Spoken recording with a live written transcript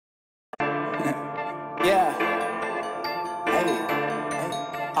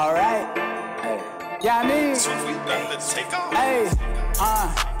Hey,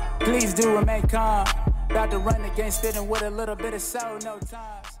 please do remain calm. About to run against it and with a little bit of soul, no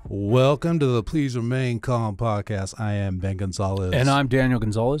times. Welcome to the Please Remain Calm podcast. I am Ben Gonzalez. And I'm Daniel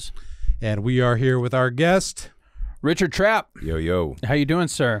Gonzalez. And we are here with our guest, Richard Trapp. Yo, yo. How you doing,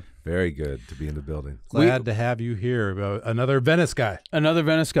 sir? Very good to be in the building. Glad to have you here. Another Venice guy. Another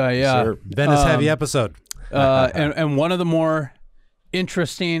Venice guy, yeah. Sir. Venice heavy episode. And one of the more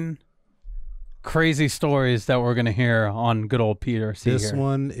interesting, crazy stories that we're going to hear on good old Peter. This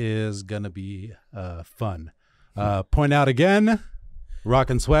one is going to be fun. Point out again,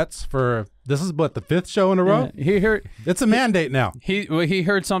 rocking sweats for, this is what, the fifth show in a row? He heard It's a mandate now. He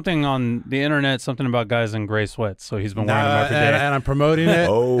heard something on the internet, something about guys in gray sweats, so he's been wearing them every day. And I'm promoting it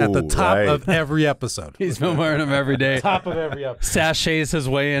at the top of every episode. He's been wearing them every day. Top of every episode. Sashays his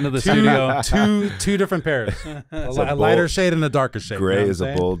way into the studio. Two different pairs. A lighter shade and a darker shade. Gray you know is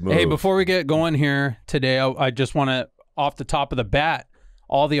a bold move. Hey, before we get going here today, I just want to, off the top of the bat,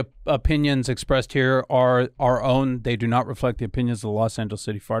 all the opinions expressed here are our own. They do not reflect the opinions of the Los Angeles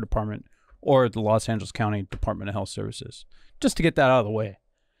City Fire Department or the Los Angeles County Department of Health Services. Just to get that out of the way,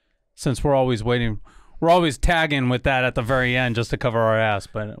 since we're always waiting. We're always tagging with that at the very end just to cover our ass,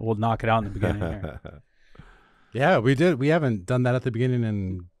 but we'll knock it out in the beginning here. Yeah, we did. We haven't done that at the beginning,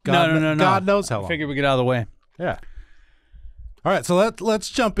 and No. God knows how long. I figured we get out of the way. Yeah. All right, so let's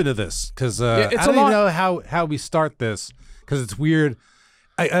jump into this because I it's don't even know how we start this because it's weird.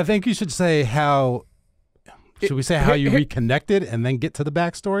 I think you should say how. Should we say how you reconnected and then get to the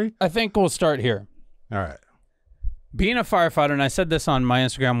backstory? I think we'll start here. All right. Being a firefighter, and I said this on my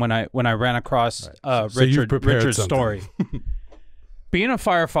Instagram when I ran across Richard's story. Being a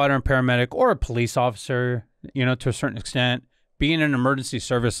firefighter and paramedic, or a police officer, you know, to a certain extent, being in an emergency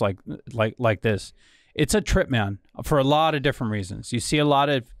service like this, it's a trip, man, for a lot of different reasons. You see a lot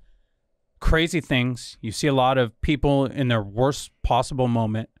of crazy things. You see a lot of people in their worst possible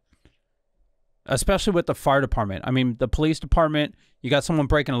moment, especially with the fire department. I mean, the police department, you got someone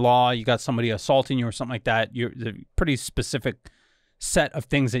breaking a law, you got somebody assaulting you or something like that. You're a pretty specific set of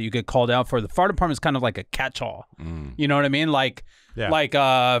things that you get called out for. The fire department is kind of like a catch-all. You know what I mean?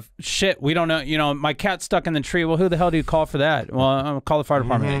 Shit, we don't know. You know, my cat's stuck in the tree. Well, who the hell do you call for that? Well, I'll call the fire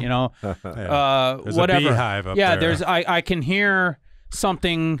department, you know. There's whatever. a beehive up there. I can hear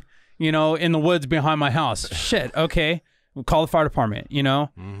something, you know, in the woods behind my house. Shit, okay. We'll call the fire department, you know.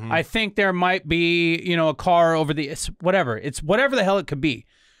 I think there might be, you know, a car over it's whatever the hell it could be.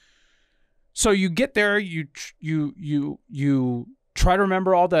 So you get there, you try to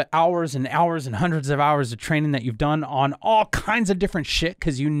remember all the hours and hours and hundreds of hours of training that you've done on all kinds of different shit,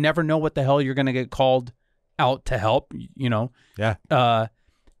 because you never know what the hell you're gonna get called out to help, you know. Yeah.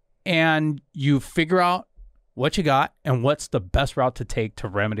 And you figure out what you got and what's the best route to take to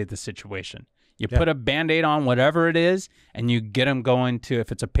remedy the situation. You put a Band-Aid on whatever it is, and you get them going to,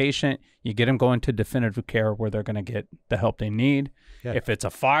 if it's a patient, you get them going to definitive care where they're going to get the help they need. Yeah. If it's a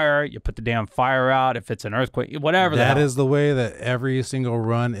fire, you put the damn fire out. If it's an earthquake, whatever. That is the way that every single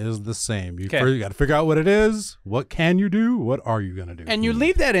run is the same. You got to figure out what it is. What can you do? What are you going to do? And you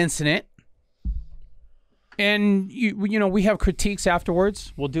leave that incident, and you know, we have critiques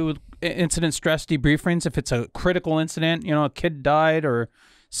afterwards. We'll do incident stress debriefings. If it's a critical incident, you know, a kid died or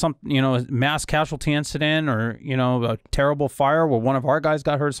you know, a mass casualty incident, or, you know, a terrible fire where one of our guys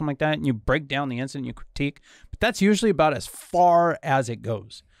got hurt or something like that, and you break down the incident, you critique. But that's usually about as far as it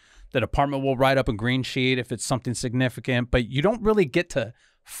goes. The department will write up a green sheet if it's something significant, but you don't really get to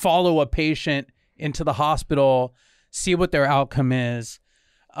follow a patient into the hospital, see what their outcome is,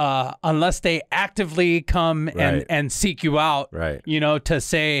 unless they actively come and seek you out, you know, to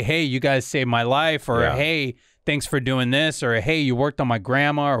say, hey, you guys saved my life, or hey, thanks for doing this, or hey, you worked on my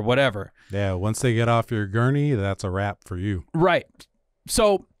grandma, or whatever. Yeah, once they get off your gurney, that's a wrap for you. Right.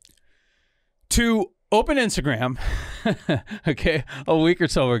 So to open Instagram, okay, a week or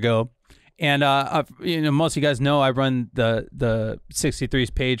so ago, and you know, most of you guys know I run the 63's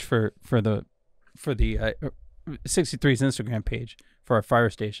page for the 63's Instagram page for our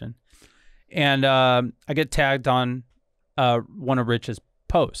fire station, and I get tagged on one of Rich's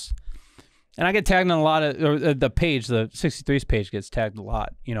posts. And I get tagged on a lot of, the page, the 63's page gets tagged a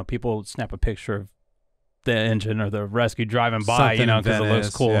lot. You know, people snap a picture of the engine or the rescue driving by, something, you know, because it looks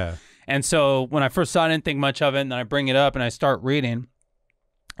cool. Yeah. And so when I first saw it, I didn't think much of it. And then I bring it up and I start reading.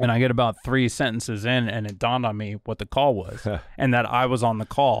 And I get about 3 sentences in, and it dawned on me what the call was and that I was on the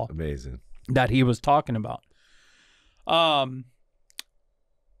call. Amazing. That he was talking about.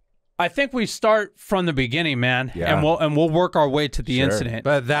 I think we start from the beginning, man, Yeah. and we'll work our way to the Sure. incident.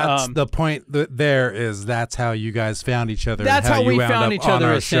 But that's the point. There is that's how you guys found each other. That's and how you we wound found up each on other,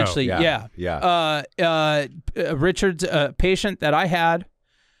 our essentially. show. Yeah. Richard's a patient that I had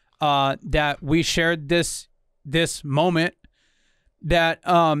that we shared this moment that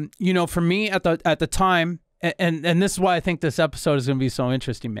for me at the time, and this is why I think this episode is going to be so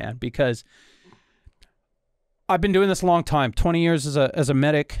interesting, man, because I've been doing this a long time, 20 years as a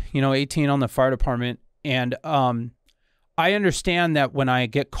medic, 18 on the fire department. And I understand that when I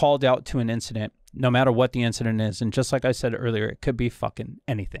get called out to an incident, no matter what the incident is, and just like I said earlier, it could be fucking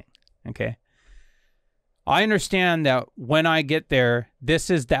anything, okay? I understand that when I get there, this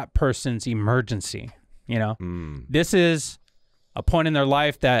is that person's emergency, This is a point in their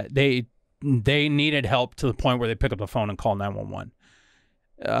life that they needed help to the point where they pick up the phone and call 911.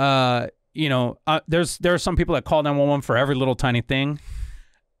 There are some people that call 911 for every little tiny thing.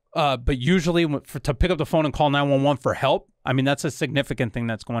 But usually to pick up the phone and call 911 for help, I mean, that's a significant thing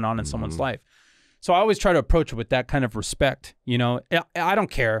that's going on in someone's life. So I always try to approach it with that kind of respect. I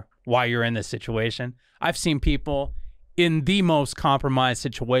don't care why you're in this situation. I've seen people in the most compromised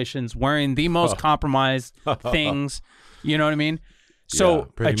situations wearing the most compromised things. You know what I mean? So Yeah,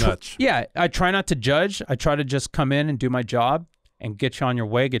 pretty much. Yeah, I try not to judge. I try to just come in and do my job and get you on your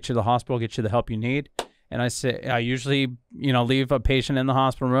way, get you to the hospital, get you the help you need. And I usually, leave a patient in the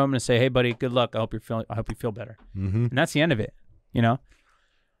hospital room and say, "Hey, buddy, good luck. I hope you feel better." Mm-hmm. And that's the end of it,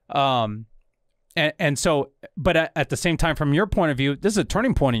 And so, but at the same time, from your point of view, this is a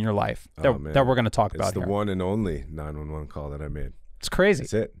turning point in your life that we're going to talk about. It's the here. one and only 911 call that I made. It's crazy.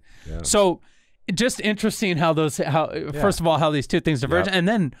 That's it. Yeah. So, just interesting first of all, how these two things diverge, Yep. and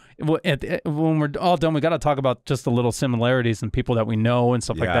then when we're all done, we got to talk about just the little similarities and people that we know and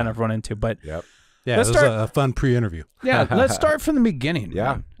stuff like that and I've run into. But Yep. Yeah, Let's it was start- a fun pre-interview. yeah, let's start from the beginning.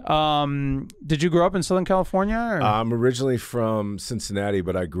 Yeah. man. Did you grow up in Southern California? Or? I'm originally from Cincinnati,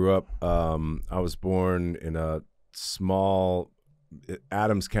 but I grew up, I was born in a small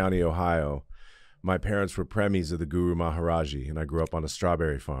Adams County, Ohio. My parents were premies of the Guru Maharaji, and I grew up on a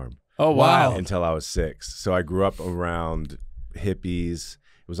strawberry farm. Oh, wow. Until I was 6. So I grew up around hippies.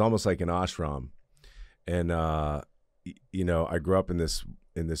 It was almost like an ashram. And, I grew up in this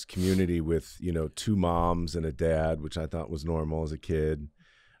community with, 2 moms and a dad, which I thought was normal as a kid.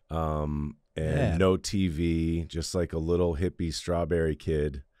 And no TV, just like a little hippie strawberry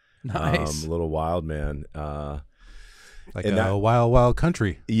kid. Nice. A little wild man. Like And a wild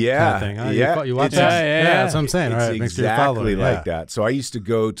country Yeah. kind of thing. Huh? Yeah. You watch It's- that? Yeah. That's what I'm saying. It's All right, make sure you're exactly following. like that. So I used to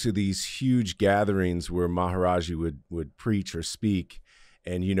go to these huge gatherings where Maharaji would preach or speak,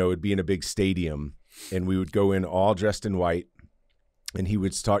 and it'd be in a big stadium, and we would go in all dressed in white, and he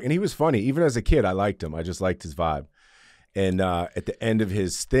would talk, and he was funny. Even as a kid, I liked him. I just liked his vibe. And at the end of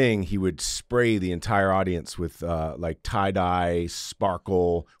his thing, he would spray the entire audience with like tie-dye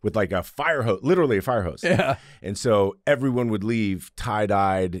sparkle with like a fire hose, literally a fire hose. Yeah. And so everyone would leave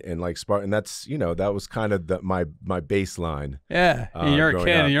tie-dyed and like spark. And that's, that was kind of my baseline. Yeah. And you're a growing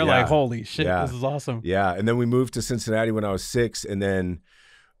kid up. and you're Yeah. like, holy shit, Yeah. this is awesome. Yeah. And then we moved to Cincinnati when I was 6, and then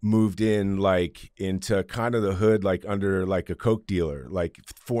moved in like into kind of the hood, like under like a Coke dealer, like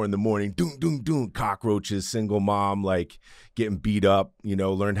 4 a.m, doom, doom, doom, cockroaches, single mom, like getting beat up,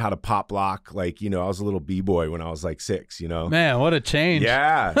 learned how to pop lock. Like, I was a little B-boy when I was like 6, Man, what a change.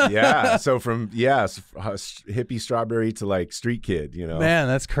 Yeah. Yeah. So from, hippie strawberry to like street kid, Man,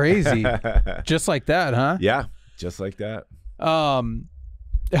 that's crazy. Just like that, huh? Yeah. Just like that.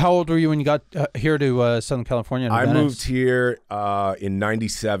 How old were you when you got here to Southern California? To I Venice? moved here in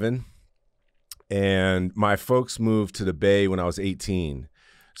 97, and my folks moved to the Bay when I was 18.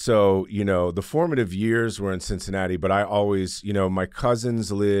 So, the formative years were in Cincinnati, but I always, my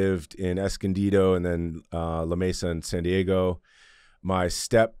cousins lived in Escondido and then La Mesa in San Diego. My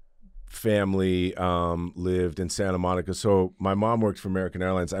step family lived in Santa Monica. So my mom worked for American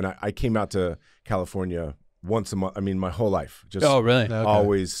Airlines, and I came out to California once a month. I mean, my whole life. Just really? Okay.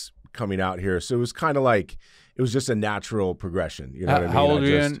 always coming out here. So it was kind of like, it was just a natural progression. You know what I mean? How old were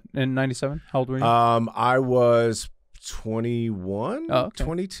you in 97? How old were you? I was 21, Oh, okay.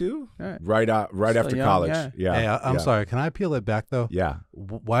 22, All right. right Still after young, college. yeah. Yeah. Hey, I'm yeah. sorry. Can I peel it back though? Yeah.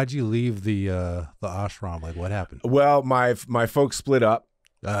 Why'd you leave the ashram? Like, what happened? Well, my folks split up,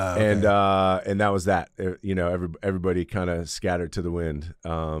 Okay. and that was that. Everybody kind of scattered to the wind.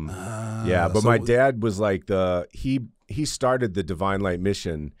 Yeah, but so- my dad was like he started the Divine Light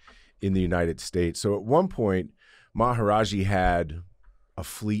Mission in the United States. So at one point, Maharaji had a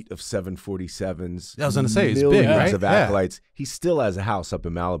fleet of 747s. I was gonna say, it's big, millions right? of Yeah. acolytes. He still has a house up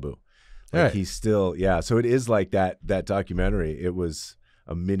in Malibu. Like Right. he's still, yeah. So it is like that documentary. It was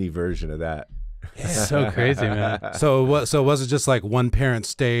a mini version of that. So crazy, man. So was it just like one parent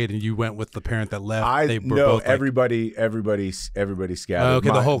stayed and you went with the parent that left? They were no, both like, everybody scattered. okay,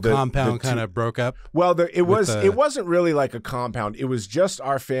 the whole compound kind of broke up. Well, it wasn't really like a compound. It was just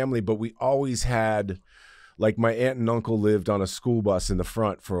our family, but we always had, like, my aunt and uncle lived on a school bus in the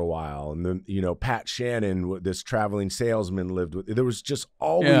front for a while, and then, you know, Pat Shannon, this traveling salesman, lived with. There was just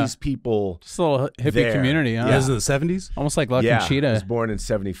always people. Just a little hippie there. community, huh? Yeah. This is in the 70s? Almost like Lucky I Cheetah. was born in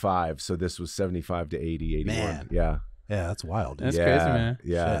 75, so this was 75 to 80, 81. Man. Yeah. Yeah, that's wild. Dude. That's crazy, man.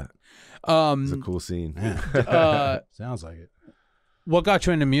 Yeah. Shit. It's a cool scene. Sounds like it. What got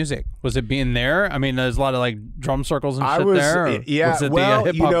you into music? Was it being there? I mean, there's a lot of like drum circles and shit there. Or yeah. was it well,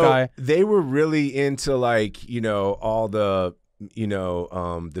 the hip hop guy? they were really into, like, you know, all the, you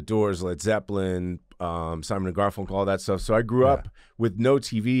know, the Doors, Led Zeppelin, Simon and Garfunkel, all that stuff. So I grew up with no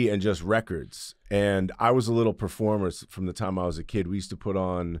TV and just records. And I was a little performer from the time I was a kid. We used to put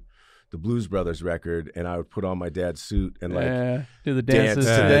on the Blues Brothers record, and I would put on my dad's suit and like do the dances.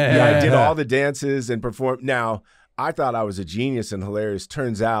 I did all the dances and perform. Now, I thought I was a genius and hilarious.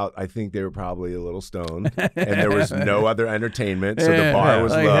 Turns out, I think they were probably a little stoned, and there was no other entertainment, so the bar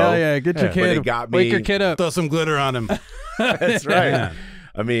was like, low. Hell yeah, get your But kid. they got me. Wake your kid up. Throw some glitter on him. That's right.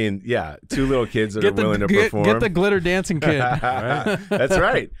 I mean, yeah, two little kids that are willing to perform. Get the glitter dancing kid. That's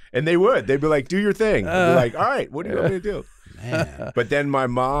right. And they would. They'd be like, do your thing. I'd be like, all right, what do you want me to do? Man. But then my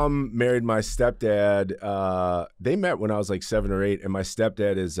mom married my stepdad. They met when I was like 7 or 8, and my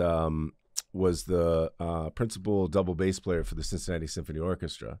stepdad was the principal double bass player for the Cincinnati Symphony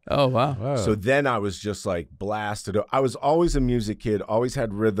Orchestra. Oh, wow. So then I was just like blasted. I was always a music kid, always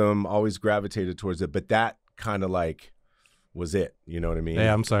had rhythm, always gravitated towards it. But that kind of like was it. You know what I mean?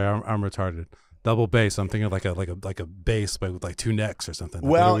 Yeah, I'm sorry, I'm retarded. Double bass. I'm thinking like a bass, but with like 2 necks or something.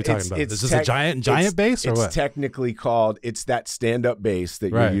 Well, what are we talking about? Is this a giant bass or what? It's technically called. It's that stand-up bass that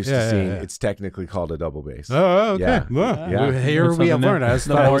you're used to seeing. Yeah. It's technically called a double bass. Oh, okay. Yeah. Well, Yeah. Here we have learned. I just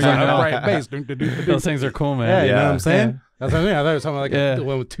thought it was an upright bass. Those things are cool, man. Yeah, you know Yeah. what I'm saying? That's what I mean. I thought it was something like the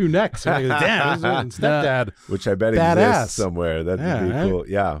one with 2 necks. Like, damn, this is stepdad. Which I bet Badass. exists somewhere. That'd be right? cool.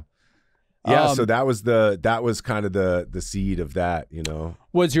 Yeah. Yeah. So that was kind of the seed of that. You know.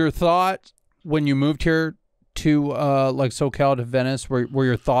 Was your thought when you moved here to like SoCal to Venice, were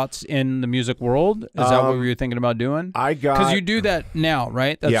your thoughts in the music world? Is that what you were thinking about doing? Because you do that now,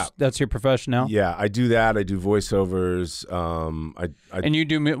 right? That's your profession now. Yeah, I do that. I do voiceovers. And you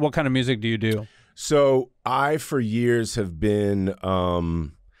do what kind of music do you do? So I for years have been.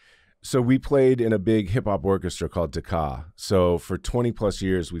 So we played in a big hip hop orchestra called Dakar. So for 20 plus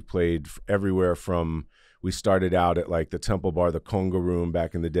years, we've played everywhere from. We started out at like the Temple Bar, the Conga Room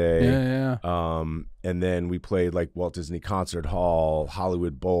back in the day. Yeah. And then we played like Walt Disney Concert Hall,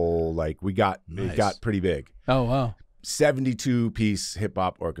 Hollywood Bowl. Like it got pretty big. Oh, wow. 72-piece hip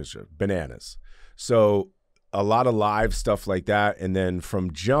hop orchestra, bananas. So a lot of live stuff like that. And then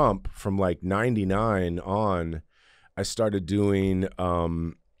from like 99 on, I started doing,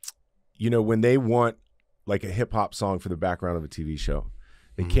 you know, when they want like a hip hop song for the background of a TV show,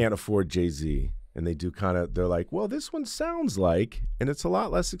 they can't afford Jay-Z. And they do they're like, well, this one sounds like, and it's a lot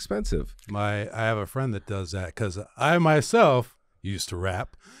less expensive. I have a friend that does that because I myself used to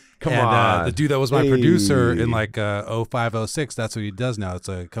rap. Come on. The dude that was my producer in like 05, 06, that's what he does now. It's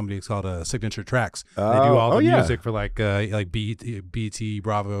a company called Signature Tracks. They do all the music for like BT,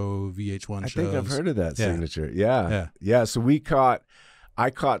 Bravo, VH1 shows. I think I've heard of that Signature. Yeah. So I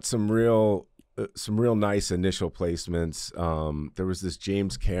caught some real nice initial placements. There was this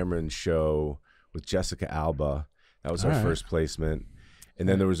James Cameron show with Jessica Alba. That was our first placement. And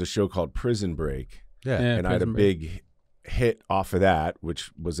then there was a show called Prison Break. Yeah. And I had a big hit off of that,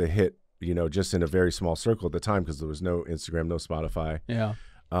 which was a hit, you know, just in a very small circle at the time because there was no Instagram, no Spotify. Yeah.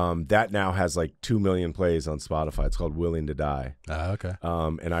 That now has like 2 million plays on Spotify. It's called Willing to Die. Okay.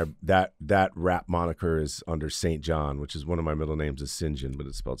 And that rap moniker is under St. John, which is one of my middle names is St. John, but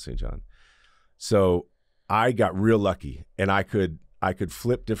it's spelled St. John. So I got real lucky, and I could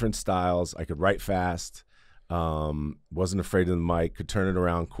flip different styles. I could write fast. Wasn't afraid of the mic. Could turn it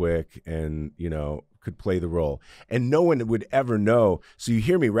around quick, and you know, could play the role. And no one would ever know. So you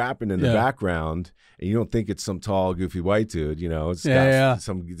hear me rapping in the background, and you don't think it's some tall, goofy white dude. You know, it's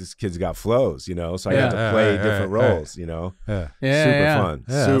this kid's got flows. You know, so I got to play different roles. You know, Yeah. super fun.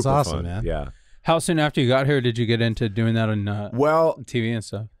 Yeah, super that's awesome, fun. man. Yeah. How soon after you got here did you get into doing that on TV and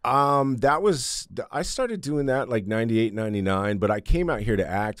stuff? I started doing that like 98, 99, but I came out here to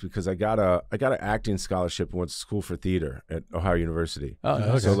act because I got an acting scholarship and went to school for theater at Ohio University. Oh,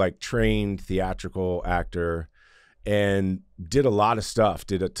 okay. So like trained theatrical actor and did a lot of stuff.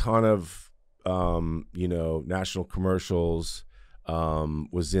 Did a ton of, you know, national commercials.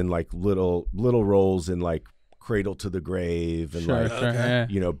 Was in like little roles in like Cradle to the Grave and Sure,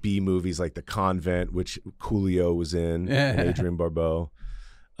 you know, B movies like The Convent, which Coolio was in, and Adrienne Barbeau.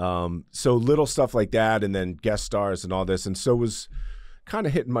 So little stuff like that, and then guest stars and all this, and so was kind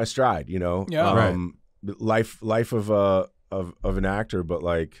of hitting my stride, you know. Life of an actor, but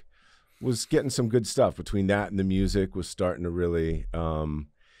like was getting some good stuff between that and the music was starting to really. And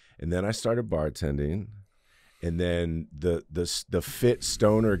then I started bartending. And then the fit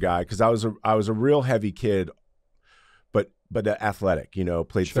stoner guy, because I was a real heavy kid, but athletic, you know,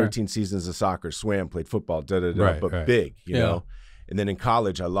 played 13 seasons of soccer, swam, played football, but big, you know. And then in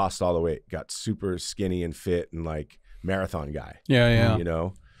college, I lost all the weight, got super skinny and fit, and like marathon guy. You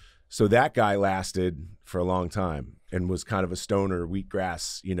know, so that guy lasted for a long time and was kind of a stoner,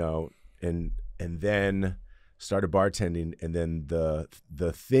 wheatgrass, you know, and then started bartending, and then the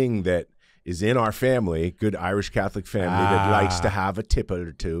thing that is in our family, good Irish Catholic family that likes to have a tip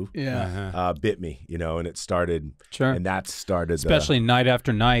or two, bit me, you know, and it started, and that started, especially night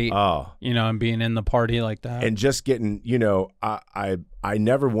after night, you know, and being in the party like that, and just getting, you know, I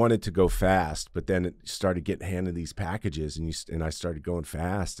never wanted to go fast, but then it started getting handed these packages, and I started going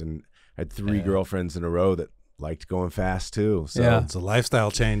fast, and I had 3 girlfriends in a row that liked going fast too. So it's a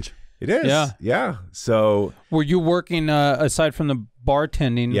lifestyle change. It is. Yeah. So were you working, aside from the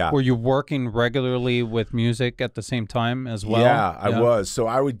bartending, were you working regularly with music at the same time as well? Yeah, I was. So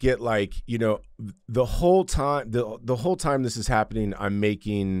I would get like, you know, the whole time this is happening, I'm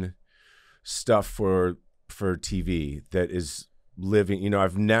making stuff for TV that is living, you know,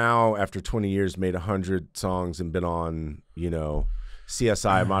 I've now, after 20 years, made 100 songs and been on, you know,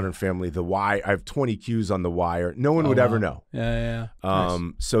 CSI, Modern Family, The Wire. I have 20 cues on The Wire. No one would ever know. Nice.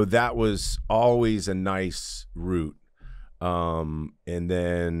 So that was always a nice route. And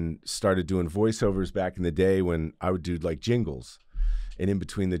then started doing voiceovers back in the day when I would do like jingles. And in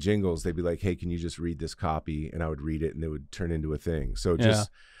between the jingles, they'd be like, hey, can you just read this copy? And I would read it, and it would turn into a thing. So just...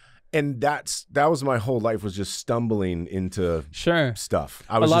 And that was my whole life, was just stumbling into stuff.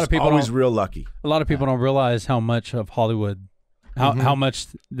 I was always real lucky. A lot of people don't realize how much of Hollywood... How much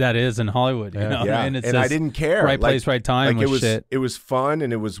that is in Hollywood, you know? And I didn't care. Right place, right time. Like shit. It was fun,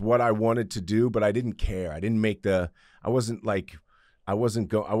 and it was what I wanted to do, but I didn't care. I didn't make I wasn't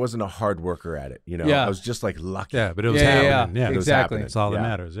a hard worker at it, you know. I was just like lucky. Yeah, but it was happening. Yeah, exactly. It was happening. That's all that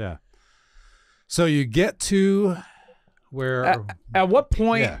matters. Yeah. So you get to where? At what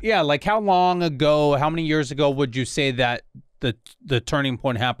point? Like how long ago? How many years ago would you say that the turning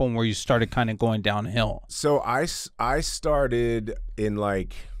point happened where you started kind of going downhill? So I started in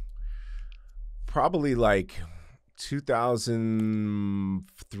like probably like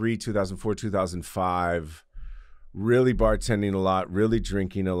 2003, 2004, 2005, really bartending a lot, really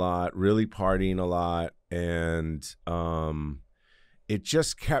drinking a lot, really partying a lot, and it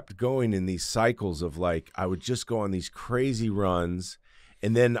just kept going in these cycles of like, I would just go on these crazy runs.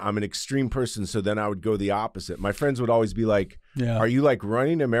 And then I'm an extreme person, so then I would go the opposite. My friends would always be like, are you like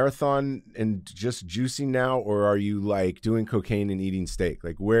running a marathon and just juicing now, or are you like doing cocaine and eating steak?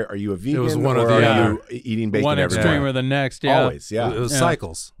 Like, where are you, a vegan, or are you eating bacon every day? One extreme or the next, Always, It was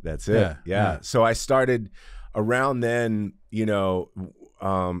cycles. That's it, So I started around then, you know,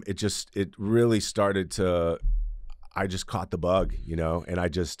 it really started to, I just caught the bug, you know, and I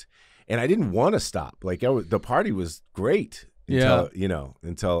didn't want to stop. Like, the party was great.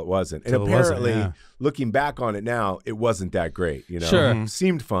 Until it wasn't. And apparently, looking back on it now, it wasn't that great, you know. Sure.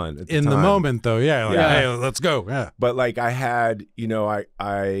 Seemed fun at the in time. the moment, though, hey, let's go. Yeah. But like I had, you know,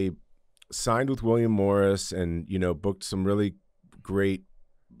 I signed with William Morris and, you know, booked some really great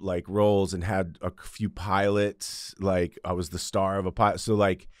like roles and had a few pilots. Like I was the star of a pilot. So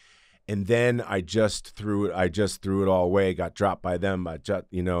like, and then I just threw it all away, got dropped by them,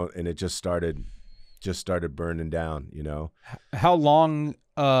 you know, and it just started burning down, you know. How long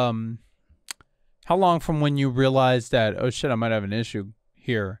from when you realized that, oh shit, I might have an issue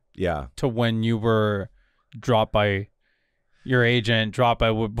here, to when you were dropped by your agent,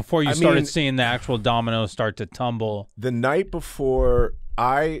 before you started seeing the actual dominoes start to tumble? The night before,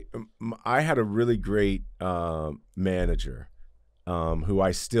 I had a really great manager who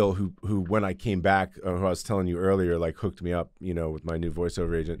when I came back, who I was telling you earlier, like hooked me up, you know, with my new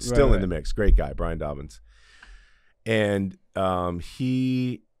voiceover agent, still in the mix. Great guy, Brian Dobbins. And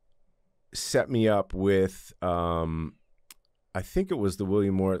he set me up with, I think it was the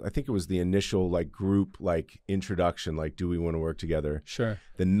William Morris, I think it was the initial like group, like introduction, like, do we want to work together? Sure.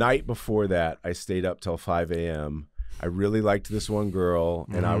 The night before that, I stayed up till 5 a.m. I really liked this one girl,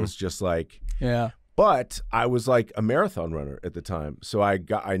 and I was just like, But I was like a marathon runner at the time. So I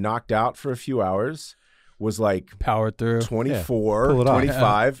knocked out for a few hours, was like powered through 24,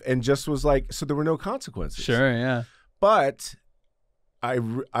 25, and just was like, so there were no consequences. Sure, yeah. But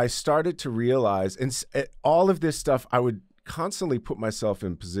I started to realize, and all of this stuff, I would constantly put myself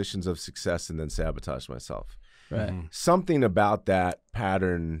in positions of success and then sabotage myself. Right. Something about that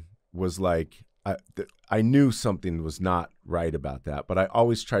pattern was like, I knew something was not right about that, but I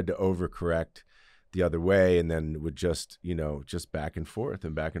always tried to overcorrect the other way, and then would just, just back and forth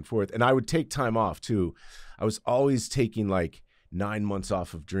and back and forth. And I would take time off too. I was always taking like 9 months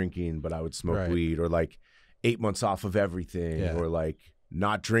off of drinking, but I would smoke weed, or like 8 months off of everything, or like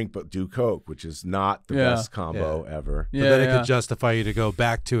not drink but do coke, which is not the best combo ever. But then it could justify you to go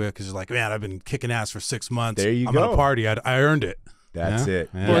back to it because you're like, man, I've been kicking ass for 6 months. There you I'm go. gonna party. I earned it. That's it.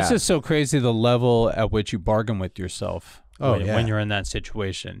 Yeah. Well, it's just so crazy the level at which you bargain with yourself when you're in that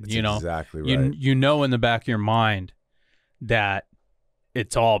situation. That's exactly right. You know in the back of your mind that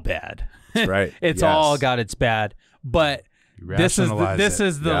it's all bad. That's right. It's all got its bad. But this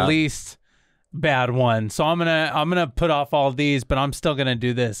is the least bad one. So I'm gonna put off all these, but I'm still gonna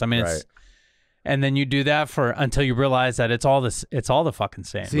do this. I mean, and then you do that until you realize that it's all the fucking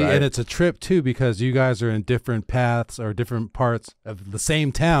same. See, and it's a trip too, because you guys are in different paths or different parts of the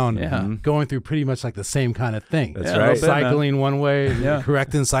same town, going through pretty much like the same kind of thing. That's right. Cycling one way,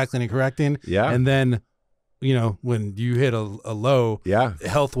 correcting, cycling and correcting. Yeah. And then, when you hit a low,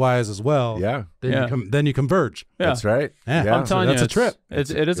 health wise as well, then you converge. Yeah. That's right. Yeah. I'm telling you, that's a trip.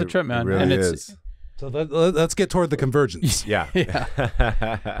 It is a trip, man. It really is. So let's get toward the convergence.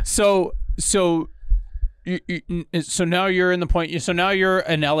 So now you're in the point. So now you're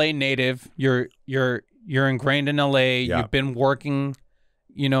an LA native. You're ingrained in LA. Yeah. You've been working,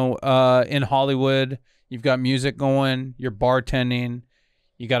 in Hollywood. You've got music going. You're bartending.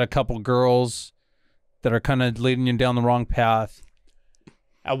 You got a couple girls that are kind of leading you down the wrong path.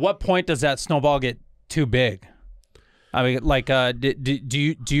 At what point does that snowball get too big? I mean, like,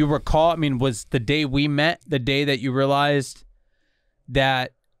 do you recall? I mean, was the day we met the day that you realized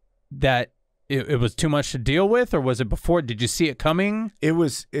that it was too much to deal with, or was it before? Did you see it coming?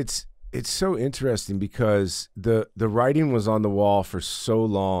 It's so interesting because the writing was on the wall for so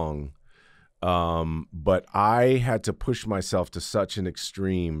long, but I had to push myself to such an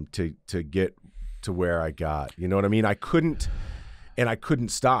extreme to get to where I got. You know what I mean? I couldn't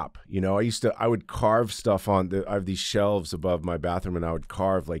stop. I would carve stuff I have these shelves above my bathroom, and I would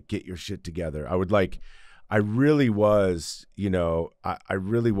carve like, get your shit together. I really was, I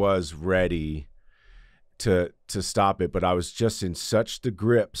really was ready to stop it, but I was just in such the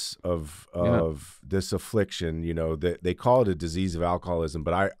grips of this affliction, that they call it a disease of alcoholism,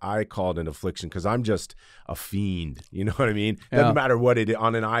 but I call it an affliction because I'm just a fiend. You know what I mean? Doesn't matter what it is.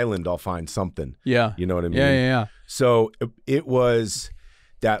 On an island, I'll find something. Yeah. You know what I mean? Yeah. So it was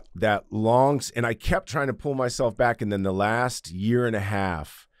that long, and I kept trying to pull myself back, and then the last year and a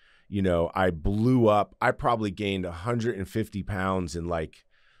half, I blew up. I probably gained 150 pounds in like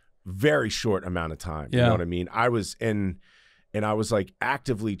very short amount of time. You know what I mean? I was and I was like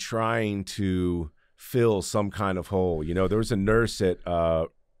actively trying to fill some kind of hole. There was a nurse at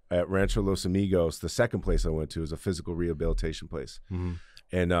Rancho Los Amigos. The second place I went to was a physical rehabilitation place. Mm-hmm.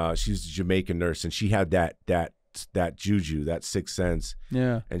 And she was a Jamaican nurse, and she had that juju, that sixth sense.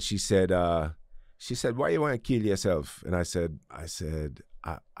 Yeah. And she said, why you want to kill yourself? And I said,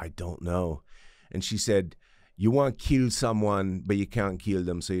 I don't know. And she said, you want to kill someone, but you can't kill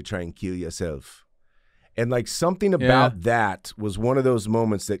them, so you try and kill yourself. And like something about that was one of those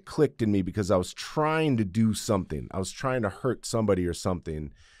moments that clicked in me, because I was trying to do something. I was trying to hurt somebody or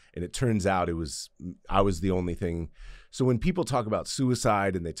something, and it turns out I was the only thing. So when people talk about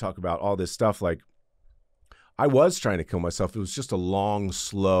suicide and they talk about all this stuff, like, I was trying to kill myself. It was just a long,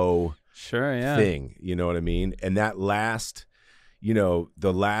 slow thing. You know what I mean? And that last, the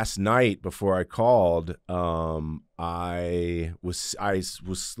last night before I called, I was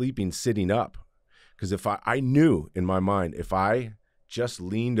sleeping sitting up, because if I knew in my mind, if I just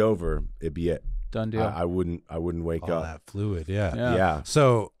leaned over, it'd be it. Done deal. I wouldn't wake up. That fluid, yeah.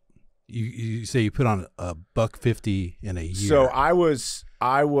 So you say you put on $150 in a year. So I was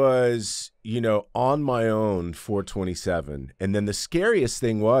on my own for 27, and then the scariest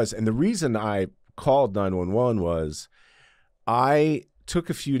thing was, and the reason I called 911 was, I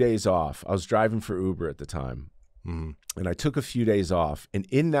took a few days off. I was driving for Uber at the time. Mm-hmm. And I took a few days off. And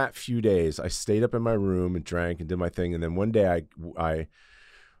in that few days, I stayed up in my room and drank and did my thing. And then one day I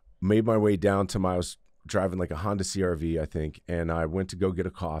made my way down to I was driving like a Honda CRV, I think. And I went to go get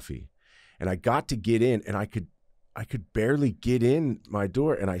a coffee. And I got to get in, and I could barely get in my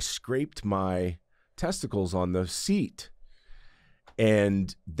door. And I scraped my testicles on the seat.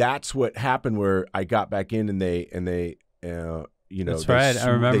 And that's what happened where I got back in and they you know, That's right. I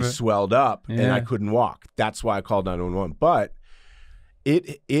remember. They swelled up and I couldn't walk. That's why I called 911. But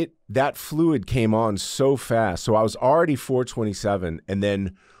that fluid came on so fast. So I was already 427. And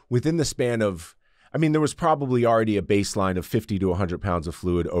then within the span of, I mean, there was probably already a baseline of 50 to 100 pounds of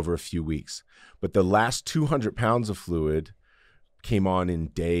fluid over a few weeks. But the last 200 pounds of fluid came on in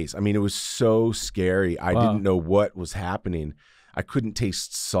days. I mean, it was so scary. I didn't know what was happening. I couldn't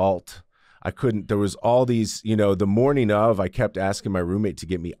taste salt. There was all these, you know, the morning of, I kept asking my roommate to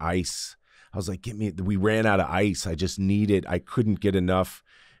get me ice. I was like, we ran out of ice. I couldn't get enough.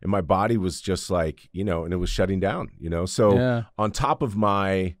 And my body was just like, you know, and it was shutting down, you know? So on top of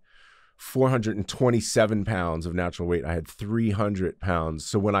my 427 pounds of natural weight, I had 300 pounds.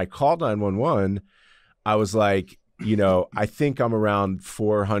 So when I called 911, I was like, you know, I think I'm around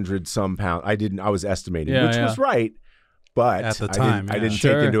 400 some pounds. I was estimating, which was right. But at the time, I didn't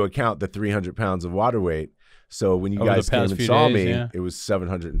take into account the 300 pounds of water weight. So when you guys came and saw me, it was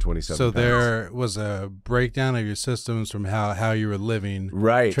 727 So pounds. there was a breakdown of your systems from how you were living.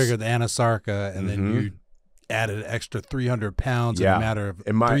 Right. Triggered the anasarca, and then you added an extra 300 pounds in a matter of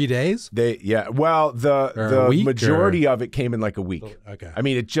 3 days? Well, the majority of it came in like a week. Okay. I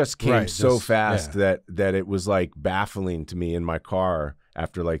mean, it just came so fast that it was like baffling to me in my car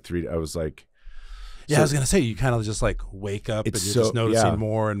after like 3 I was like... Yeah, I was going to say, you kind of just like wake up and you're just noticing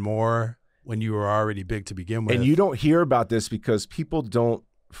more and more when you were already big to begin with. And you don't hear about this because people don't,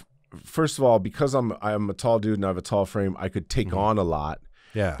 first of all, because I'm a tall dude and I have a tall frame, I could take on a lot.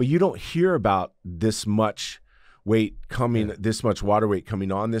 Yeah. But you don't hear about this much weight coming, this much water weight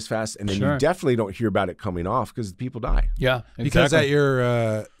coming on this fast. And then you definitely don't hear about it coming off because people die. Yeah, exactly. Because at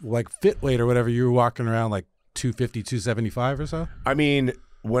your like fit weight or whatever, you were walking around like 250, 275 or so? I mean...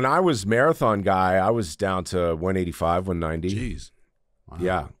 When I was marathon guy, I was down to 185, 190. Jeez. Wow.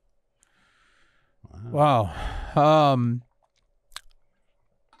 Yeah. Wow.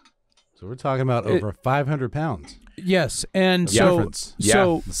 So we're talking about over 500 pounds. Yes. And Difference.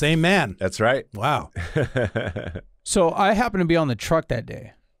 So the same man. That's right. Wow. So I happened to be on the truck that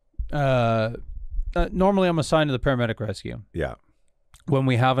day. Normally I'm assigned to the paramedic rescue. Yeah. When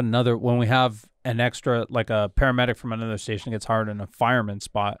we have an extra, like a paramedic from another station gets hired in a fireman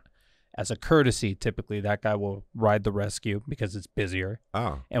spot, as a courtesy, typically that guy will ride the rescue because it's busier.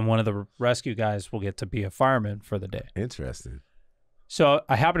 Oh. And one of the rescue guys will get to be a fireman for the day. Interesting. So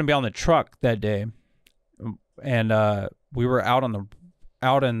I happened to be on the truck that day, and we were out in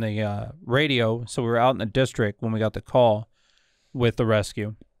the radio. So we were out in the district when we got the call with the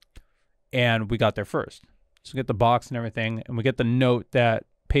rescue, and we got there first. So we get the box and everything, and we get the note that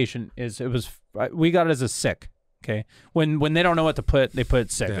patient we got it as a sick. Okay, when they don't know what to put, they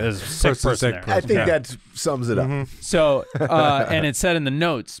put sick. There's a sick person there. I think that sums it up. So and it said in the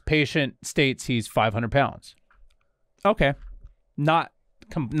notes, patient states he's 500 pounds. Okay, not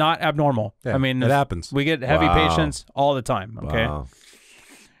abnormal. Yeah, I mean, it happens. We get heavy patients all the time. Okay. Wow.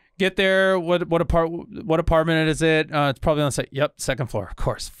 Get there. What apartment is it? It's probably on the second floor. Of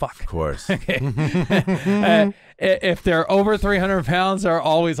course. Fuck. Of course. Okay. If they're over 300 pounds, they're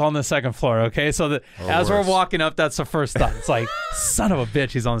always on the second floor. Okay. So as we're walking up, that's the first thought. It's like, son of a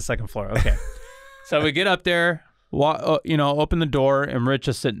bitch, he's on the second floor. Okay. So we get up there, open the door, and Rich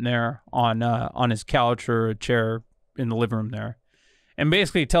is sitting there on his couch or a chair in the living room there, and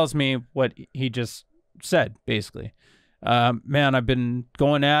basically tells me what he just said. Basically. Man, I've been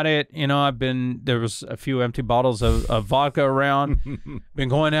going at it. There was a few empty bottles of vodka around. Been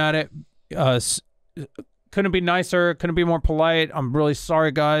going at it. Couldn't be nicer. Couldn't be more polite. I'm really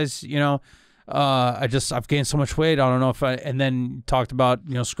sorry, guys. I've gained so much weight. I don't know and then talked about,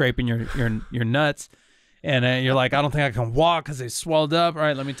 scraping your nuts. And you're like, I don't think I can walk because they swelled up. All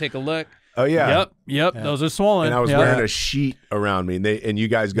right, let me take a look. Oh, yeah. Yep. Those are swollen. And I was wearing a sheet around me. And you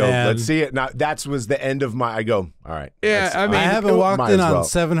guys go, let's see it. Now, that was the end of I go, all right. Yeah, I haven't walked in on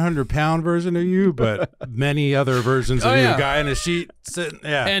 700-pound version of you, but many other versions of you. A guy in a sheet sitting,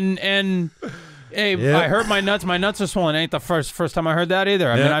 And hey, I hurt my nuts. My nuts are swollen. Ain't the first time I heard that either.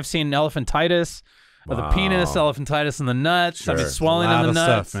 I mean, I've seen elephantitis of the penis, elephantitis in the nuts. I've been swelling in the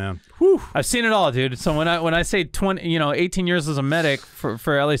nuts. Stuff, man. Whew. I've seen it all, dude. So when I say 18 years as a medic for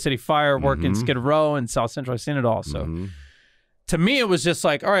LA City Fire, working Skid Row and South Central, I've seen it all. So to me, it was just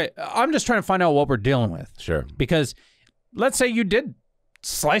like, all right, I'm just trying to find out what we're dealing with. Sure. Because let's say you did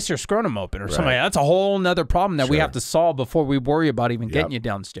slice your scrotum open or something. That's a whole nother problem that we have to solve before we worry about even getting you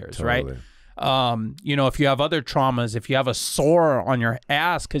downstairs, right? If you have other traumas, if you have a sore on your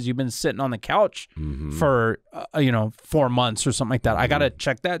ass because you've been sitting on the couch for 4 months or something like that, I got to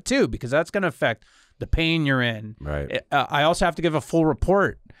check that too, because that's going to affect the pain you're in. Right. I also have to give a full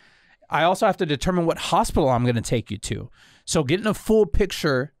report. I also have to determine what hospital I'm going to take you to. So getting a full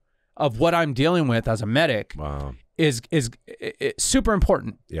picture of what I'm dealing with as a medic is super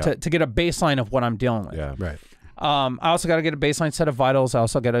important to get a baseline of what I'm dealing with. Yeah. Right. I also got to get a baseline set of vitals. I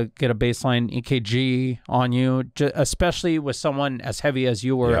also got to get a baseline EKG on you, especially with someone as heavy as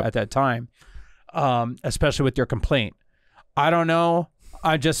you were at that time, especially with your complaint. I don't know.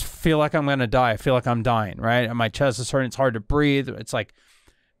 I just feel like I'm going to die. I feel like I'm dying, right? And my chest is hurting. It's hard to breathe. It's like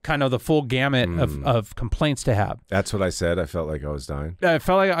kind of the full gamut of complaints to have. That's what I said. I felt like I was dying. I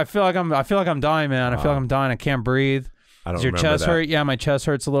feel like I'm dying, man. I feel like I'm dying. I can't breathe. I don't Does your remember chest that. hurt? Yeah, my chest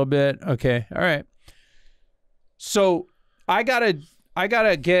hurts a little bit. Okay. All right. So I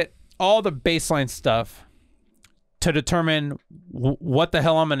gotta get all the baseline stuff to determine what the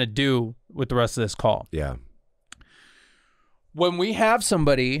hell I'm gonna do with the rest of this call. Yeah. When we have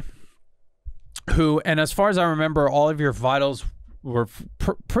somebody who, and as far as I remember, all of your vitals were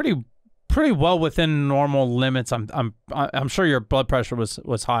pretty well within normal limits. I'm sure your blood pressure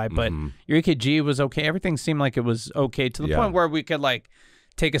was high, but your EKG was okay. Everything seemed like it was okay to the point where we could like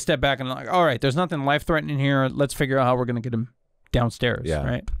take a step back and like, all right, there's nothing life-threatening here. Let's figure out how we're gonna get him downstairs. Yeah.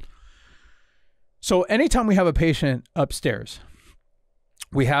 Right. So anytime we have a patient upstairs,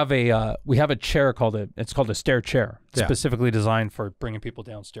 we have a chair called a stair chair, specifically designed for bringing people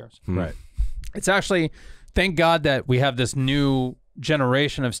downstairs. Right. It's actually, thank God that we have this new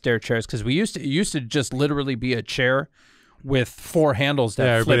generation of stair chairs, because it used to just literally be a chair with 4 handles that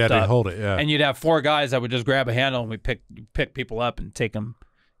everybody flipped had to up, hold it. Yeah. and you'd have 4 guys that would just grab a handle and we pick people up and take them,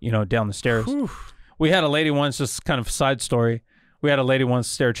 down the stairs. Whew. We had a lady once, just kind of side story. We had a lady once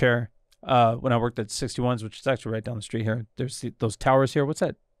stair chair when I worked at 61s, which is actually right down the street here. There's those towers here. What's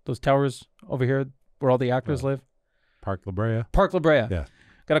that? Those towers over here where all the actors live? Park La Brea. Park La Brea. Yeah.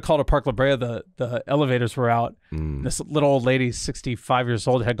 Got a call to Park La Brea. The elevators were out. This little old lady, 65 years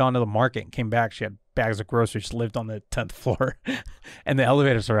old, had gone to the market and came back. She had bags of groceries. She lived on the 10th floor, and the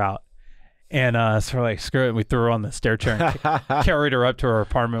elevators were out. And so we're like, screw it. We threw her on the stair chair and carried her up to her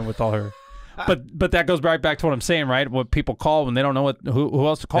apartment with all her. But that goes right back to what I'm saying, right? What people call when they don't know who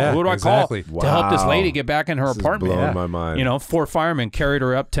else to call. Yeah, Who do I exactly. call to help this lady get back in her This is apartment? blowing my mind. 4 firemen carried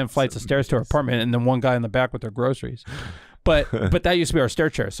her up 10 flights of stairs to her apartment, and then 1 guy in the back with their groceries. But that used to be our stair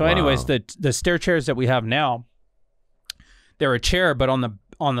chair. So anyways, the stair chairs that we have now, they're a chair, but on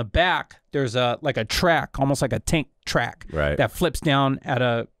the back there's a track, almost like a tank track, Right. that flips down at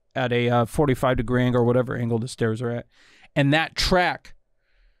a 45-degree angle or whatever angle the stairs are at, and that track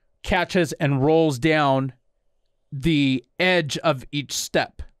catches and rolls down the edge of each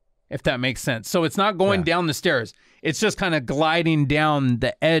step, if that makes sense. So it's not going down the stairs. It's just kind of gliding down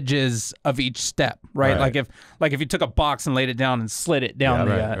the edges of each step, right? Like if you took a box and laid it down and slid it down,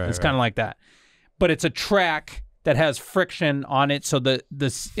 it's kind of like that. But it's a track that has friction on it, so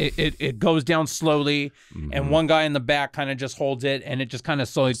it goes down slowly, and 1 guy in the back kind of just holds it, and it just kind of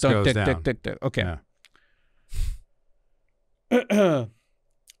slowly goes down. Okay. Yeah.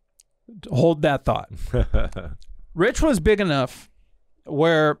 Hold that thought. Rich was big enough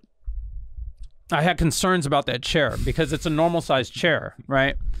where I had concerns about that chair because it's a normal sized chair,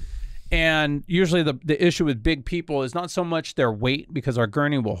 right? And usually the issue with big people is not so much their weight, because our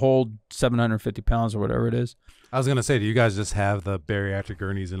gurney will hold 750 pounds or whatever it is. I was gonna say, do you guys just have the bariatric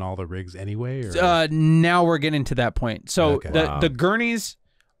gurneys in all the rigs anyway? Or? Now we're getting to that point. So Okay. the gurneys,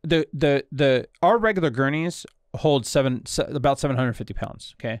 our regular gurneys hold about 750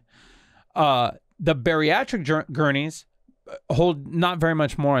 pounds. Okay. The bariatric gurneys hold not very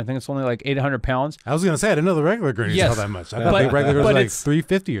much more. I think it's only like 800 pounds. I was gonna say, I didn't know the regular gurneys held that much. I thought the regular was like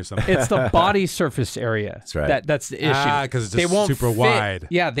 350 or something. It's the body surface area. That's right. That's the issue. Because it's just super wide.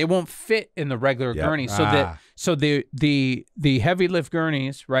 Yeah, they won't fit in the regular gurney. So the heavy lift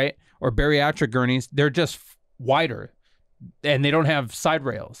gurneys, right, or bariatric gurneys, they're just wider, and they don't have side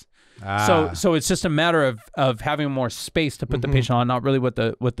rails. So it's just a matter of having more space to put the patient on, not really what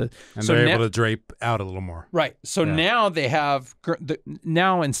the and they're able to drape out a little more. Right. So now they have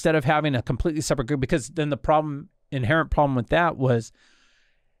now, instead of having a completely separate group, because then the inherent problem with that was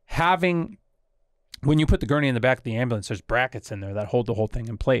having, when you put the gurney in the back of the ambulance, there's brackets in there that hold the whole thing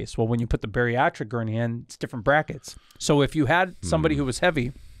in place. Well, when you put the bariatric gurney in, it's different brackets. So if you had somebody who was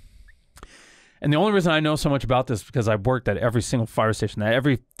heavy, and the only reason I know so much about this is because I worked at every single fire station.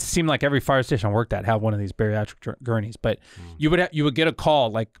 Seemed like every fire station I worked at had one of these bariatric gurneys. But you would get a call,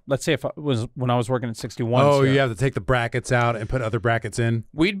 like, let's say if it was when I was working at 61. Oh, you have to take the brackets out and put other brackets in.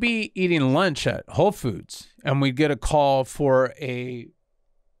 We'd be eating lunch at Whole Foods, and we'd get a call for a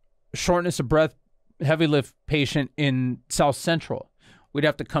shortness of breath, heavy lift patient in South Central. We'd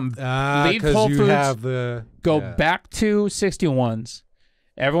have to come leave Whole you Foods, have the, go back to 61s.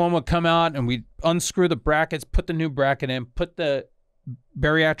 Everyone would come out, and we'd unscrew the brackets, put the new bracket in, put the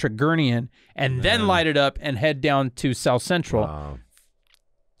bariatric gurney in, and then light it up and head down to South Central. Wow.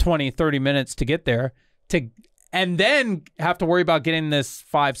 20, 30 minutes to get there, and then have to worry about getting this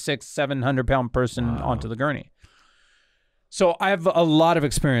 500, 600, 700-pound person onto the gurney. So I have a lot of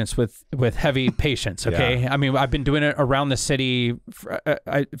experience with heavy patients, okay? I mean, I've been doing it around the city.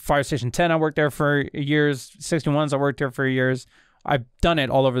 Fire Station 10, I worked there for years. 61s, I worked there for years. I've done it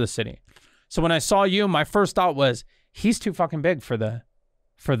all over the city. So when I saw you, my first thought was, he's too fucking big for the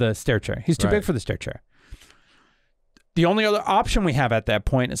stair chair. He's too big for the stair chair. The only other option we have at that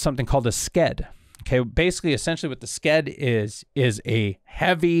point is something called a sked. Okay, basically, essentially what the sked is a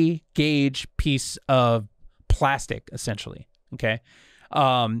heavy gauge piece of plastic, essentially, okay,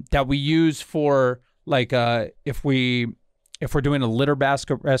 that we use for, like, if we're doing a litter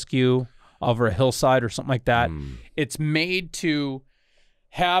basket rescue over a hillside or something like that. It's made to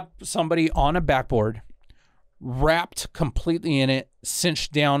have somebody on a backboard, wrapped completely in it,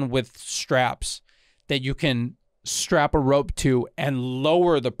 cinched down with straps that you can strap a rope to and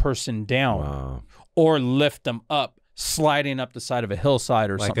lower the person down, or lift them up, sliding up the side of a hillside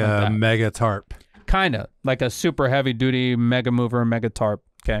or something like that. Like a mega tarp. Kind of like a super heavy duty mega mover, mega tarp.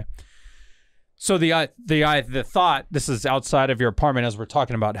 Okay. So the thought, this is outside of your apartment as we're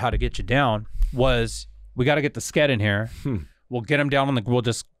talking about how to get you down, was we got to get the sked in here. We'll get them down on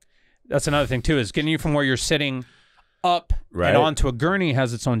the, that's another thing too, is getting you from where you're sitting up and onto a gurney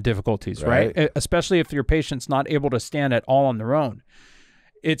has its own difficulties, right? Especially if your patient's not able to stand at all on their own.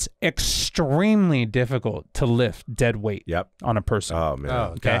 It's extremely difficult to lift dead weight on a person. Oh, man.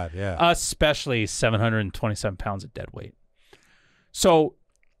 Oh, God, yeah. Especially 727 pounds of dead weight. So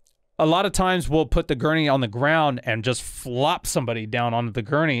a lot of times we'll put the gurney on the ground and just flop somebody down onto the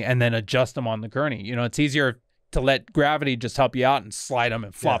gurney and then adjust them on the gurney. You know, it's easier to let gravity just help you out and slide them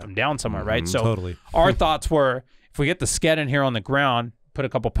and flop them down somewhere, right? So our thoughts were, if we get the sked in here on the ground, put a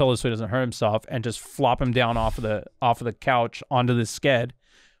couple pillows so he doesn't hurt himself, and just flop him down off of the couch onto the sked,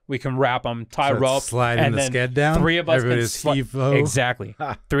 we can wrap them, tie rope, sliding and the then sked down. Three of us Everybody's can exactly.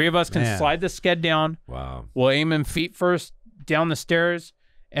 3 of us can slide the sked down. Wow. We'll aim him feet first down the stairs,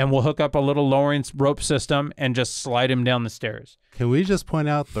 and we'll hook up a little lowering rope system and just slide him down the stairs. Can we just point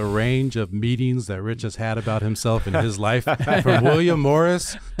out the range of meetings that Rich has had about himself in his life, from William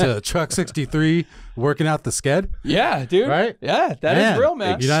Morris to Truck 63, working out the sked? Yeah, dude. Right? Yeah, that is real,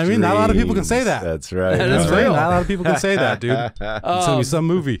 man. You know what I mean? Not a lot of people can say that. That's right. That is real. Not a lot of people can say that, dude. It's gonna be some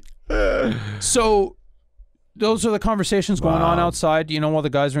movie. So those are the conversations going on outside, you know, while the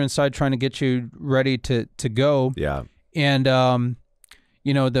guys are inside trying to get you ready to go. Yeah. And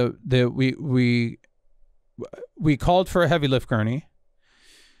you know, we called for a heavy lift gurney,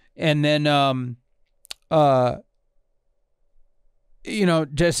 and then you know,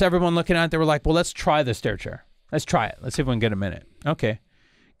 just everyone looking at it, they were like, well, let's try the stair chair. Let's try it. Let's see if we can get him in it. Okay.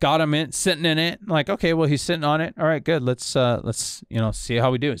 Got him in, sitting in it. Like, okay, well, he's sitting on it. All right, good. Let's you know, see how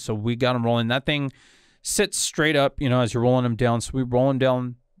we do it. So we got him rolling. That thing sits straight up, you know, as you're rolling him down. So we roll him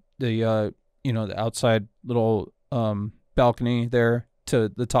down the you know, the outside little balcony there to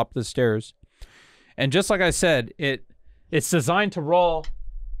the top of the stairs. And just like I said, it's designed to roll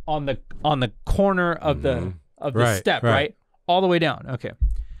on the corner of the step, right? All the way down. Okay.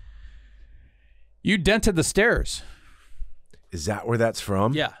 You dented the stairs. Is that where that's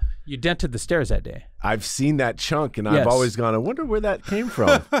from? Yeah. You dented the stairs that day. I've seen that chunk, and I've always gone, I wonder where that came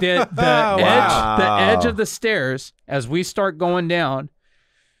from. The edge of the stairs, as we start going down,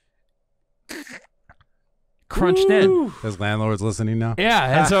 crunched in. His landlord's listening now.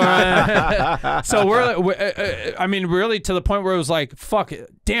 Yeah, and so so we're I mean, really to the point where it was like, fuck it,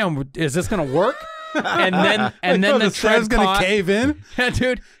 damn, is this gonna work? And then the tread's gonna cave in. Yeah,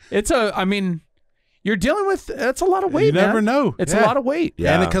 dude, I mean, you're dealing with, that's a lot of weight. You never man. know. It's a lot of weight.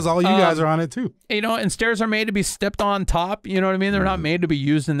 Yeah, and because all you guys are on it too. You know, and stairs are made to be stepped on top. You know what I mean? They're not made to be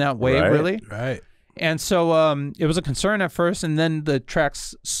used in that way, really. Right. And so it was a concern at first, and then the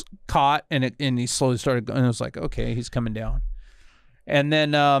tracks caught, and he slowly started going. And it was like, okay, he's coming down. And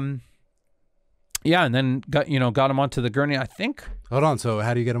then, yeah, and then got him onto the gurney, I think. Hold on. So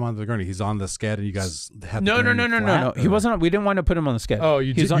how do you get him onto the gurney? He's on the sked, and you guys have No. He wasn't. We didn't want to put him on the sked. Oh,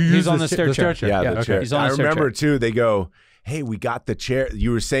 he's on the stair chair. Yeah, the chair. He's on I the stair remember chair. too. They go, hey, we got the chair.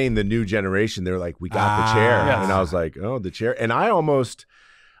 You were saying the new generation. They're like, we got the chair, and I was like, oh, the chair. And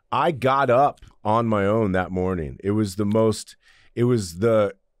I got up on my own that morning. It was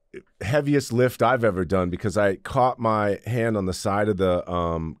the heaviest lift I've ever done, because I caught my hand on the side of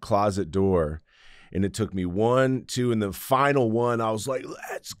the closet door, And it took me 1, 2, and the final one, I was like,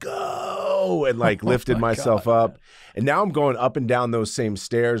 let's go. And like lifted myself up. And now I'm going up and down those same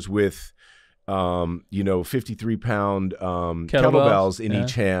stairs with, 53-pound kettlebells in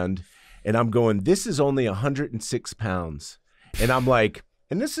each hand. And I'm going, this is only 106 pounds. And I'm like,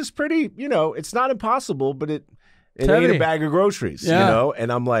 and this is pretty, it's not impossible, but it ain't a bag of groceries,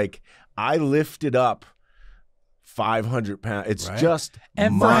 And I'm like, I lifted up 500 pounds. It's just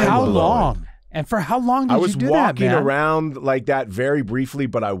and for how long? And for how long did you do that, man? I was walking around like that very briefly,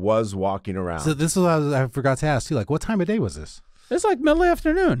 but I was walking around. So this is what I forgot to ask you. Like, what time of day was this? It's like middle of the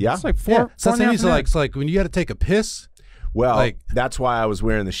afternoon. Yeah. It's like 4 So in the afternoon. so like when you had to take a piss. Well, that's why I was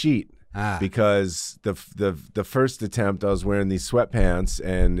wearing the sheet. Because the first attempt I was wearing these sweatpants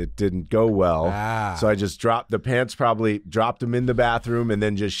and it didn't go well. So I just dropped the pants, dropped them in the bathroom and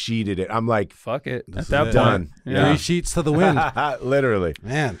then just sheeted it. I'm like, fuck it. At that point. Done. Yeah. 3 sheets to the wind. Literally.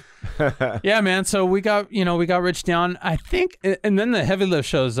 Man. Yeah, man. So we got Rich down, I think, and then the heavy lift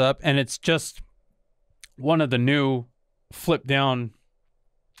shows up and it's just one of the new flip down.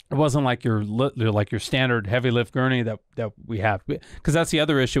 It wasn't like your standard heavy lift gurney that we have, because that's the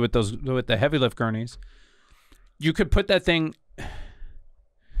other issue with the heavy lift gurneys. You could put that thing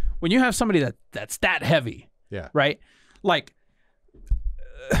when you have somebody that's that heavy, right? Like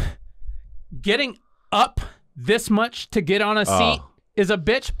getting up this much to get on a seat is a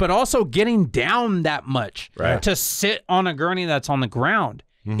bitch, but also getting down that much to sit on a gurney that's on the ground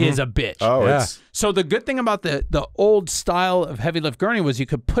is a bitch. So the good thing about the old style of heavy lift gurney was you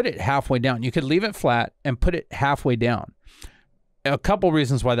could put it halfway down. You could leave it flat and put it halfway down. A couple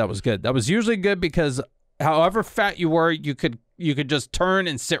reasons why that was good. That was usually good because however fat you were, you could just turn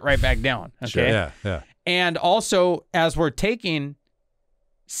and sit right back down. Okay. Sure. Yeah. And also, as we're taking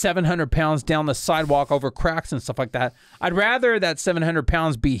 700 pounds down the sidewalk over cracks and stuff like that, I'd rather that 700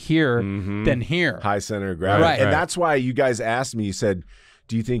 pounds be here than here. High center of gravity. Right. And that's why you guys asked me, you said,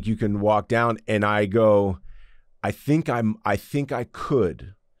 do you think you can walk down? And I go, I think I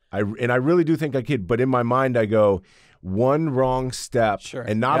could. I really do think I could. But in my mind, I go, one wrong step. Sure.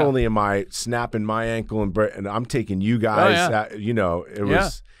 And not only am I snapping my ankle and I'm taking you guys, it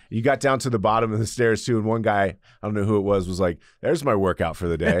was, you got down to the bottom of the stairs too. And one guy, I don't know who it was like, there's my workout for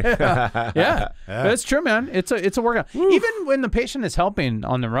the day. That's true, man. It's a workout. Oof. Even when the patient is helping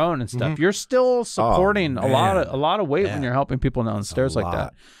on their own and stuff, you're still supporting a lot of weight when you're helping people down the stairs like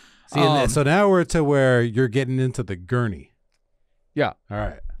that. See, so now we're to where you're getting into the gurney. Yeah. All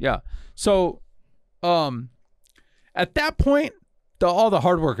right. Yeah. So, at that point, all the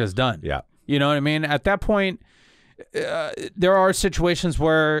hard work is done. Yeah. You know what I mean? At that point, there are situations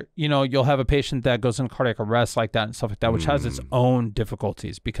where, you'll have a patient that goes in cardiac arrest like that and stuff like that, which has its own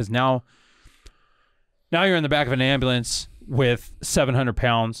difficulties because now you're in the back of an ambulance with 700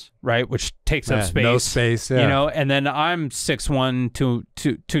 pounds, right? Which takes up space. No space, and then I'm 6'1",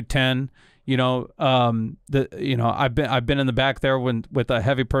 210, I've been in the back there with a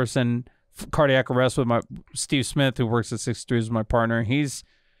heavy person, cardiac arrest with my Steve Smith, who works at 6'3", is my partner. He's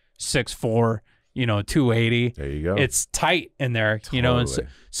 6'4", 280. There you go. It's tight in there, and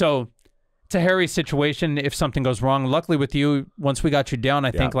so it's a hairy situation if something goes wrong. Luckily with you, once we got you down,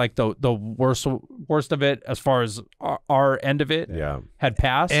 I think like the worst of it as far as our end of it had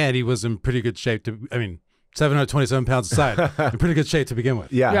passed. And he was in pretty good shape 727 pounds aside, in pretty good shape to begin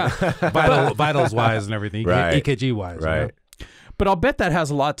with. Vitals wise and everything, EKG wise. Right. But I'll bet that has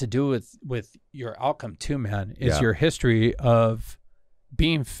a lot to do with your outcome too, man, is your history of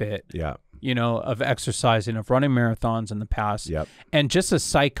being fit. Yeah. Of exercising, of running marathons in the past, and just a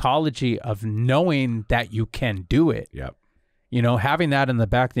psychology of knowing that you can do it. Yep. Having that in the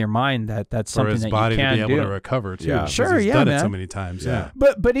back of your mind that's something that you can do. For his body to be able to recover too. Yeah. Sure, he's done man. it so many times. Yeah.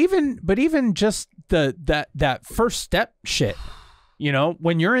 But even just that first step shit,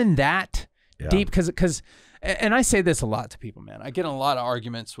 when you're in that deep, because and I say this a lot to people, man. I get in a lot of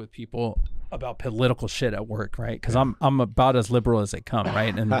arguments with people about political shit at work, right? Because I'm about as liberal as they come,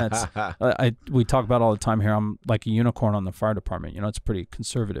 right? And that's we talk about all the time here. I'm like a unicorn on the fire department. It's a pretty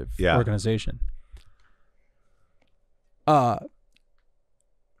conservative organization. It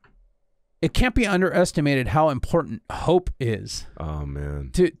can't be underestimated how important hope is. Oh man,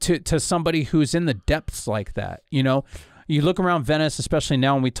 to somebody who's in the depths like that. You look around Venice, especially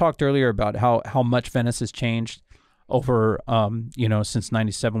now, and we talked earlier about how much Venice has changed over, since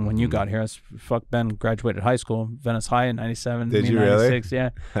 97 when you got here. Ben graduated high school, Venice High in 97. Did you 96,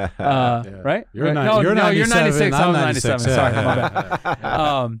 really? Right? You're 96. I was 97. Sorry, my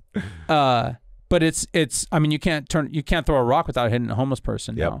bad. But it's. I mean, you can't throw a rock without hitting a homeless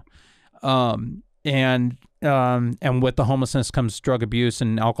person now. And and with the homelessness comes drug abuse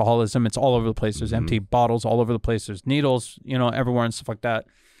and alcoholism. It's all over the place. There's empty bottles all over the place. There's needles, you know, everywhere and stuff like that.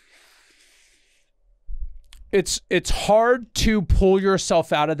 It's hard to pull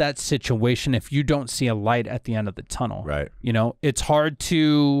yourself out of that situation if you don't see a light at the end of the tunnel. Right. You know, it's hard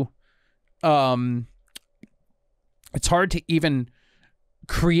to even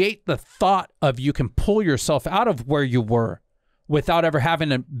create the thought of you can pull yourself out of where you were without ever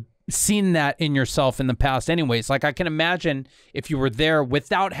having seen that in yourself in the past anyways. Like I can imagine if you were there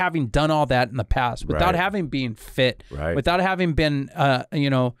without having done all that in the past, without having been fit, without having been, you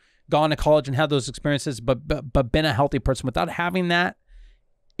know, gone to college and had those experiences, but been a healthy person, without having that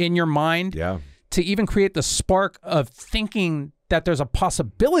in your mind, to even create the spark of thinking that there's a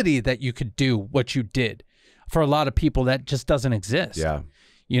possibility that you could do what you did. For a lot of people, that just doesn't exist. Yeah.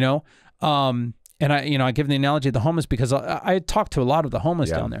 You know? And I give the analogy of the homeless because I talk to a lot of the homeless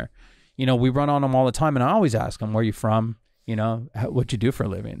down there. You know, we run on them all the time, and I always ask them, where are you from? You know, what'd you do for a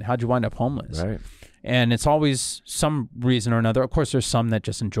living? How'd you wind up homeless? Right. And it's always some reason or another. Of course, there's some that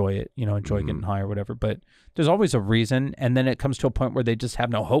just enjoy it, you know, enjoy getting high or whatever, but there's always a reason. And then it comes to a point where they just have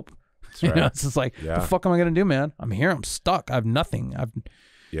no hope. That's you know, it's just like, the fuck am I going to do, man? I'm here. I'm stuck. I have nothing.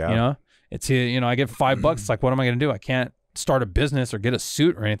 You know, it's, you know, I get $5. It's like, what am I going to do? I can't start a business or get a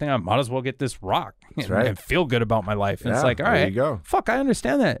suit or anything. I might as well get this rock and feel good about my life. And it's like, all right, there you go. Fuck, I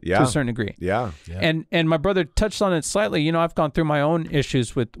understand that to a certain degree. Yeah. And my brother touched on it slightly. You know, I've gone through my own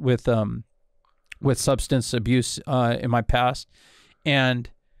issues with substance abuse in my past, and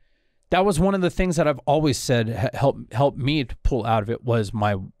that was one of the things that I've always said helped me to pull out of it was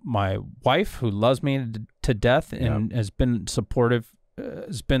my wife, who loves me to death and has been supportive,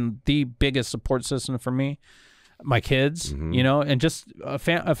 has been the biggest support system for me. My kids, you know, and just a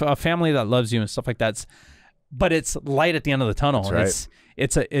family that loves you and stuff like that. But it's light at the end of the tunnel. That's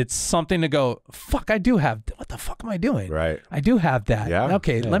right. It's something to go, fuck, I do have, what the fuck am I doing? Right. I do have that. Yeah.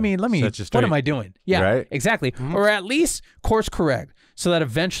 Okay, let me, what am I doing? Yeah, exactly. Or at least course correct so that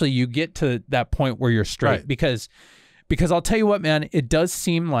eventually you get to that point where you're straight. Because I'll tell you what, man, it does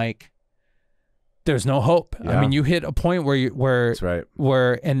seem like there's no hope. I mean, you hit a point where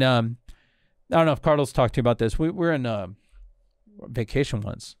I don't know if Carlos talked to you about this. We were in vacation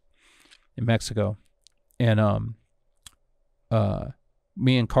once in Mexico, and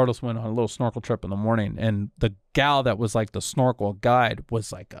me and Carlos went on a little snorkel trip in the morning, and the gal that was like the snorkel guide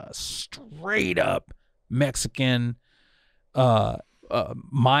was like a straight up Mexican,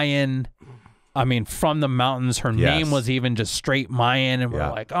 Mayan. I mean, from the mountains. Her name was even just straight Mayan, and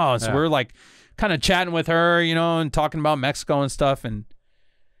we're like, oh, so we're like kind of chatting with her, you know, and talking about Mexico and stuff, and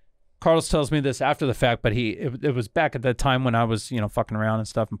Carlos tells me this after the fact, but it was back at that time when I was, you know, fucking around and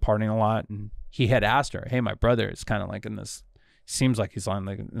stuff and partying a lot, and he had asked her, hey, my brother is kind of like in this, seems like he's on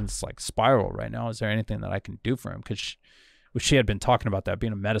like in this like spiral right now. Is there anything that I can do for him? Because she had been talking about that,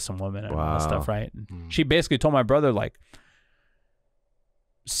 being a medicine woman and all that stuff, right? And she basically told my brother, like,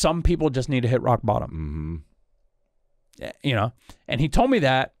 some people just need to hit rock bottom, you know? And he told me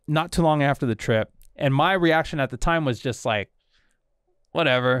that not too long after the trip, and my reaction at the time was just like,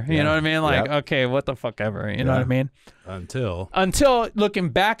 whatever, you know what I mean? Like, okay, what the fuck ever, you know what I mean? Until looking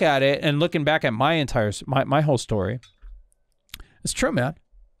back at it and looking back at my entire, my whole story, it's true, man.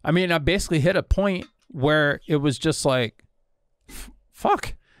 I mean, I basically hit a point where it was just like,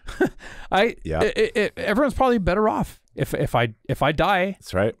 fuck. Everyone's probably better off if I die.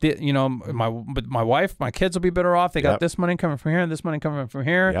 That's right. You know, my wife, my kids will be better off. They got this money coming from here and this money coming from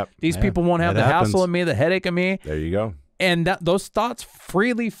here. These people won't have the hassle of me, the headache of me. There you go. And those thoughts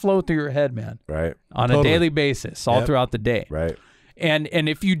freely flow through your head, man. Right. On a daily basis, all throughout the day. Right. And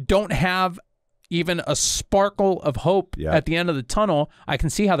if you don't have even a sparkle of hope at the end of the tunnel, I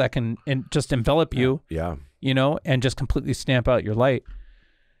can see how that can just envelop you. Yeah. You know, and just completely stamp out your light.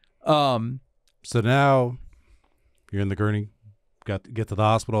 So now you're in the gurney, get to the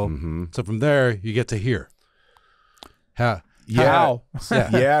hospital. So from there, you get to here. How?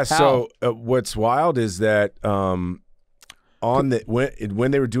 So what's wild is that when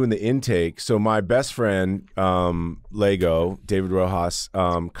they were doing the intake, so my best friend Lego David Rojas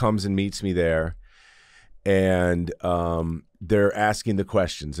comes and meets me there, and they're asking the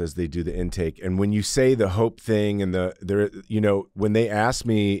questions as they do the intake. And when you say the hope thing, and when they asked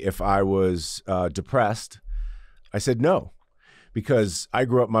me if I was depressed, I said no, because I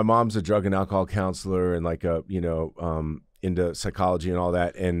grew up. My mom's a drug and alcohol counselor, and like into psychology and all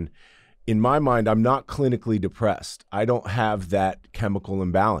that, and in my mind, I'm not clinically depressed. I don't have that chemical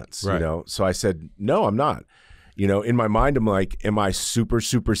imbalance, you know? So I said, no, I'm not. You know, in my mind, I'm like, am I super,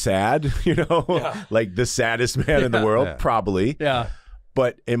 super sad? You know, like the saddest man in the world? Probably. Yeah.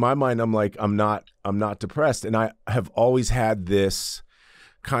 But in my mind, I'm like, I'm not depressed. And I have always had this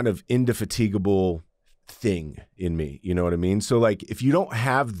kind of indefatigable thing in me. You know what I mean? So like, if you don't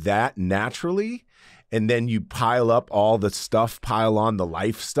have that naturally, and then you pile up all the stuff, pile on the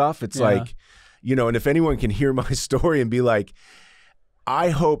life stuff, it's like, you know, and if anyone can hear my story and be like, I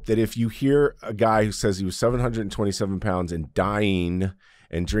hope that if you hear a guy who says he was 727 pounds and dying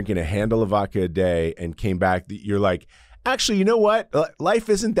and drinking a handle of vodka a day and came back, you're like, actually, you know what? Life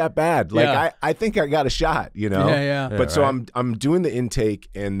isn't that bad. Like, I think I got a shot, you know? But so I'm doing the intake,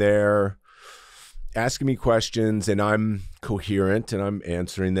 and they're asking me questions, and I'm coherent, and I'm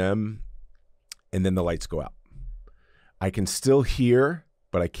answering them, and then the lights go out. I can still hear,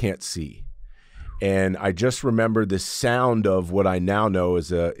 but I can't see. And I just remember the sound of what I now know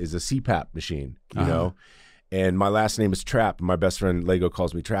is a CPAP machine, you know? And my last name is Trapp. My best friend Lego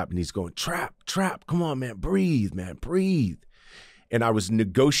calls me Trapp, and he's going, Trapp, come on, man, breathe. And I was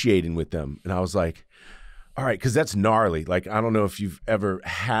negotiating with them, and I was like, all right, because that's gnarly. Like, I don't know if you've ever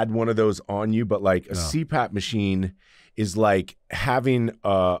had one of those on you, but like a CPAP machine is like having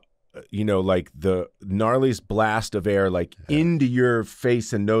you know, like the gnarliest blast of air, like into your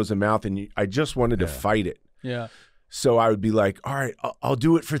face and nose and mouth. And I just wanted to fight it. Yeah. So I would be like, all right, I'll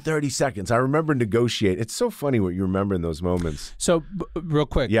do it for 30 seconds. I remember negotiate. It's so funny what you remember in those moments. So real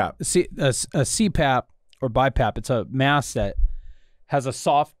quick. Yeah. See, a CPAP or BiPAP, it's a mask that has a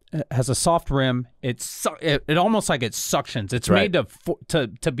soft rim. It almost like it suctions. It's made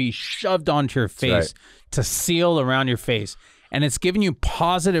to be shoved onto your face, to seal around your face. And it's giving you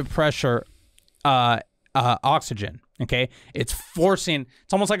positive pressure oxygen, okay? It's forcing,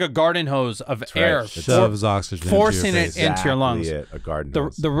 it's almost like a garden hose of air. It shoves oxygen forcing into your face. it into your lungs. A garden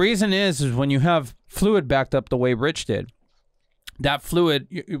hose. The reason is when you have fluid backed up the way Rich did, that fluid,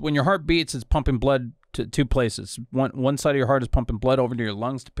 when your heart beats, it's pumping blood to two places. One side of your heart is pumping blood over to your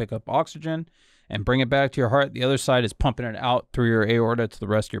lungs to pick up oxygen and bring it back to your heart. The other side is pumping it out through your aorta to the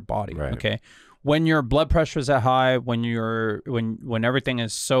rest of your body, okay? When your blood pressure is that high, when everything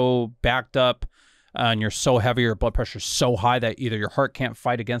is so backed up and you're so heavy, your blood pressure is so high that either your heart can't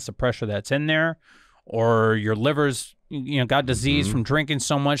fight against the pressure that's in there, or your liver's got disease from drinking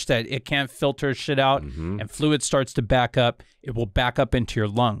so much that it can't filter shit out, and fluid starts to back up, it will back up into your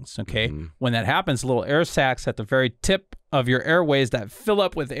lungs, okay? When that happens, little air sacs at the very tip of your airways that fill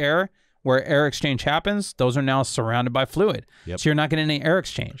up with air, where air exchange happens, those are now surrounded by fluid. So you're not getting any air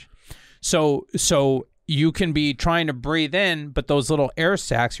exchange. So you can be trying to breathe in, but those little air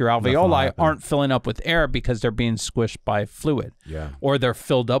sacs, your alveoli, aren't filling up with air because they're being squished by fluid. Or they're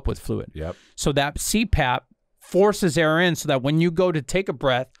filled up with fluid. So that CPAP forces air in so that when you go to take a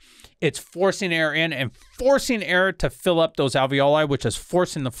breath, it's forcing air in and forcing air to fill up those alveoli, which is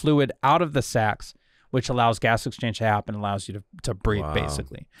forcing the fluid out of the sacs, which allows gas exchange to happen, allows you to breathe,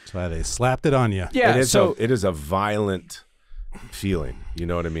 basically. That's why they slapped it on you. Yeah, it is a violent feeling, you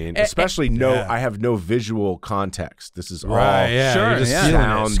know what I mean? Especially I have no visual context. This is all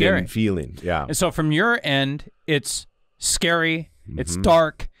sound and feeling. And so from your end, it's scary, it's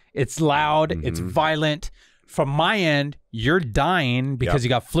dark, it's loud, it's violent. From my end, you're dying because you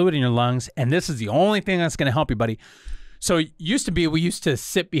got fluid in your lungs, and this is the only thing that's going to help you, buddy. So it used to be, we used to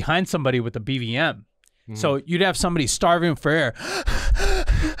sit behind somebody with a BVM. So you'd have somebody starving for air,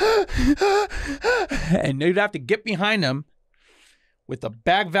 and you'd have to get behind them with a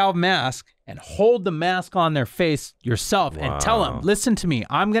bag valve mask and hold the mask on their face yourself and tell them, listen to me,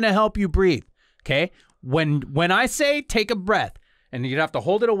 I'm going to help you breathe, okay? When I say take a breath, and you'd have to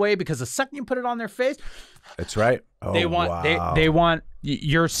hold it away because the second you put it on their face, that's right. They want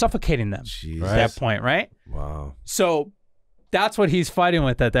you're suffocating them at that point, right? Wow. So that's what he's fighting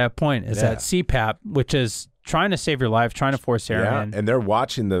with at that point is that CPAP, which is trying to save your life, trying to force air in. And they're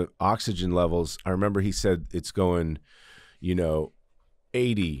watching the oxygen levels. I remember he said it's going,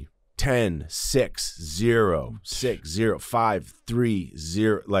 80, 10, 6, 0, 6, 0, 5, 3,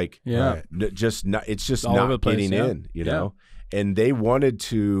 0. Like, it's just not getting in, you know? And they wanted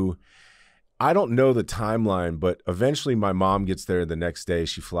to, I don't know the timeline, but eventually my mom gets there the next day.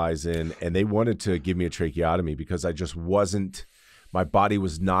 She flies in, and they wanted to give me a tracheotomy because I just wasn't, my body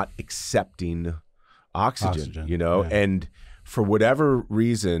was not accepting oxygen. And for whatever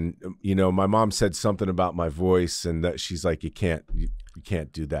reason, my mom said something about my voice, and that she's like, you can't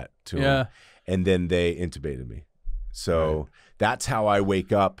do that to him. And then they intubated me. So that's how I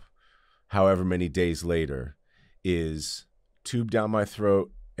wake up however many days later, is tube down my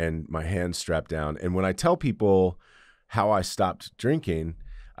throat and my hands strapped down. And when I tell people how I stopped drinking,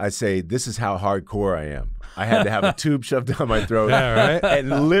 I say, this is how hardcore I am. I had to have a tube shoved down my throat right?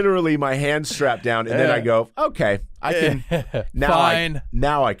 and literally my hands strapped down. And then I go, okay, I can now. Fine.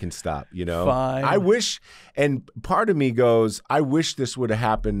 Now I can stop. You know, Fine. I wish, and part of me goes, I wish this would have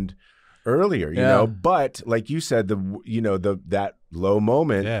happened earlier. You know, but like you said, that low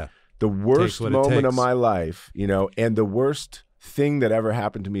moment, the worst moment of my life. You know, and the worst thing that ever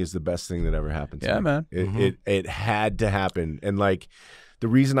happened to me is the best thing that ever happened to me. Yeah, man. It had to happen, and like. The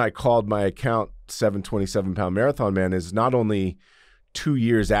reason I called my account 727-pound marathon man is not only 2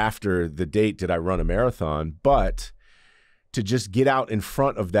 years after the date did I run a marathon, but to just get out in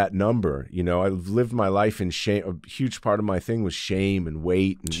front of that number. You know, I've lived my life in shame. A huge part of my thing was shame and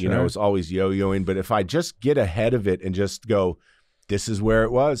weight, and you know, it was always yo-yoing. But if I just get ahead of it and just go, this is where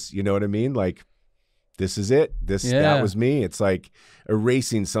it was. You know what I mean? Like, this is it. That was me. It's like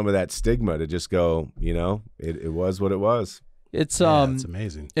erasing some of that stigma to just go. You know, it was what it was. It's it's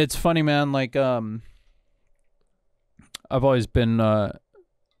amazing. It's funny, man. Like I've always been one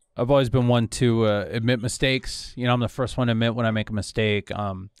to admit mistakes. You know, I'm the first one to admit when I make a mistake.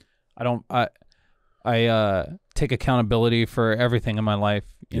 I take accountability for everything in my life.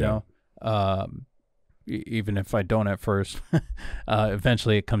 You know, even if I don't at first,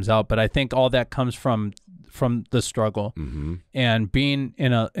 eventually it comes out. But I think all that comes from the struggle and being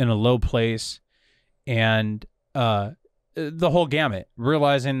in a low place and the whole gamut,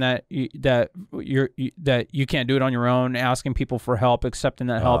 realizing that you can't do it on your own, asking people for help, accepting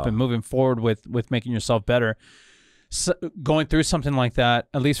that help, and moving forward with making yourself better. So, going through something like that,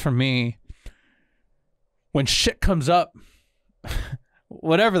 at least for me, when shit comes up,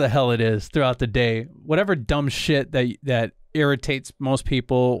 whatever the hell it is throughout the day, whatever dumb shit that irritates most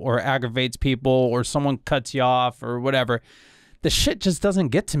people or aggravates people or someone cuts you off or whatever, the shit just doesn't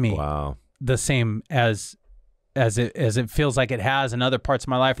get to me the same as it feels like it has in other parts of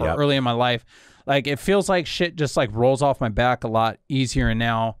my life or early in my life. Like, it feels like shit just like rolls off my back a lot easier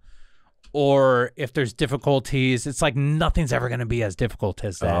now. Or if there's difficulties, it's like nothing's ever going to be as difficult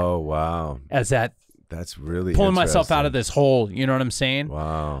as that. Oh, wow. As that. That's really pulling myself out of this hole. You know what I'm saying?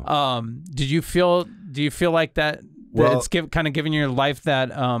 Wow. Do you feel like that it's kind of giving your life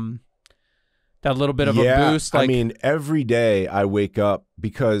that little bit of a boost? Like, I mean, every day I wake up,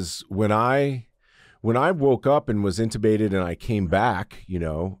 because when I woke up and was intubated and I came back, you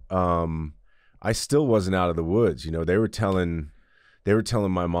know, I still wasn't out of the woods. You know, they were telling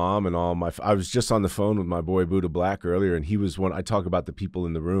my mom and I was just on the phone with my boy Buddha Black earlier, and he was one. I talk about the people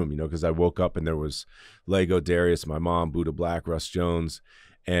in the room, you know, because I woke up and there was Lego Darius, my mom, Buddha Black, Russ Jones,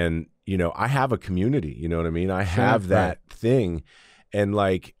 and you know, I have a community. You know what I mean? I have that thing, and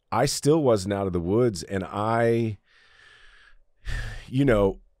like, I still wasn't out of the woods, and you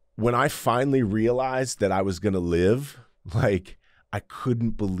know. When I finally realized that I was going to live, like, I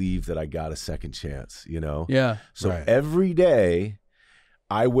couldn't believe that I got a second chance, you know? Yeah. So every day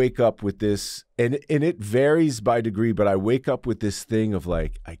I wake up with this, and it varies by degree, but I wake up with this thing of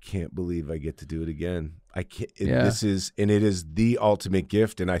like, I can't believe I get to do it again. I can't, it is the ultimate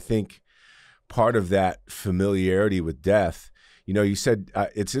gift. And I think part of that familiarity with death, you know, you said,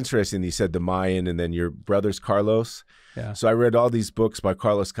 it's interesting, you said the Mayan and then your brother's Carlos. Yeah. So I read all these books by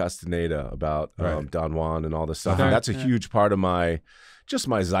Carlos Castaneda about Don Juan and all this stuff. And that's a huge part of my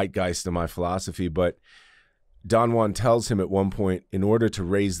zeitgeist and my philosophy. But Don Juan tells him at one point, in order to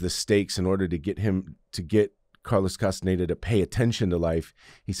raise the stakes, in order to get Carlos Castaneda to pay attention to life,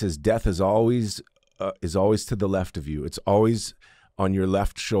 he says, death is always to the left of you. It's always on your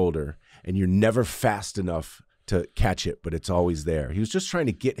left shoulder, and you're never fast enough to catch it, but it's always there. He was just trying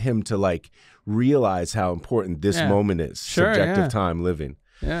to get him to like realize how important this moment is, subjective time living.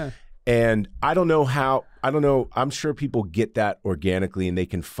 Yeah. And I don't know, I'm sure people get that organically and they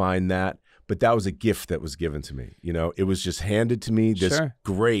can find that, but that was a gift that was given to me. You know, it was just handed to me, this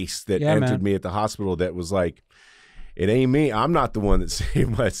grace that entered me at the hospital that was like, it ain't me. I'm not the one that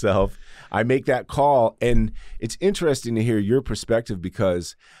saved myself. I make that call. And it's interesting to hear your perspective,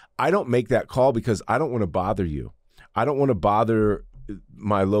 because I don't make that call because I don't want to bother you. I don't want to bother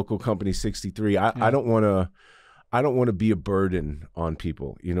my local company 63. I don't want to be a burden on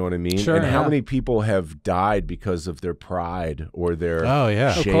people. You know what I mean? And how many people have died because of their pride or their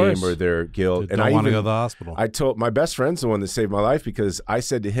shame or their guilt? And I want to go to the hospital. I told my best friend's the one that saved my life, because I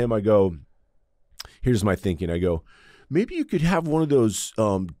said to him, I go, here's my thinking. I go, maybe you could have one of those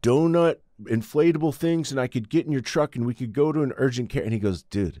donut inflatable things, and I could get in your truck and we could go to an urgent care. And he goes,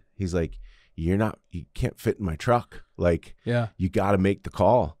 dude, he's like, you can't fit in my truck. Like, you got to make the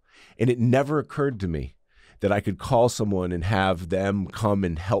call. And it never occurred to me that I could call someone and have them come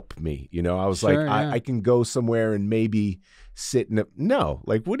and help me. You know, I was like, I can go somewhere and maybe sitting up. No,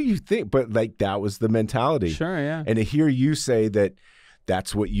 like, what do you think? But like, that was the mentality. Sure, yeah. And to hear you say that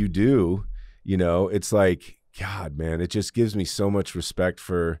that's what you do, you know, it's like, God, man, it just gives me so much respect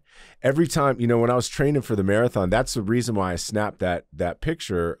for every time, you know, when I was training for the marathon, that's the reason why I snapped that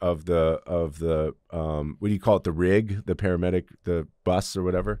picture of the what do you call it? The rig, the paramedic, the bus or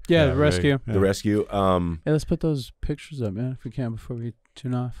whatever. Yeah, the rescue. The rescue. Hey, let's put those pictures up, man, if we can, before we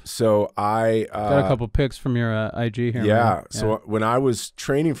tune off. So I got a couple pics from your IG here. Yeah. Man. So when I was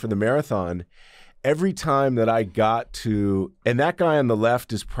training for the marathon, every time that I got to, and that guy on the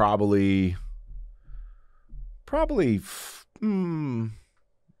left is probably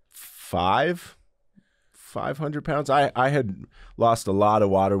 500 pounds. I had lost a lot of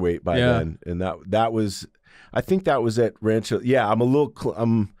water weight by then, and that was, I think that was at Rancho. Yeah, I'm a little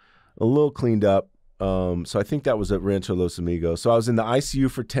cleaned up. So I think that was at Rancho Los Amigos. So I was in the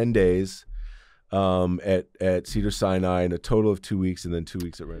ICU for 10 days at Cedar Sinai, in a total of 2 weeks, and then 2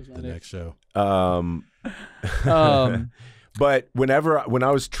 weeks at Rancho. The next show. But when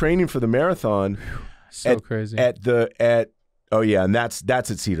I was training for the marathon, crazy. Oh yeah, and that's at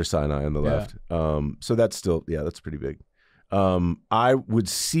Cedar Sinai on the left. So that's still, that's pretty big. I would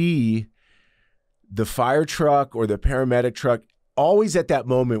see the fire truck or the paramedic truck always at that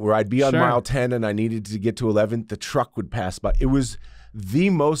moment where I'd be on mile 10 and I needed to get to 11. The truck would pass by. It was the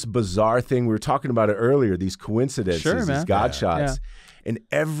most bizarre thing. We were talking about it earlier. These coincidences, these God shots. And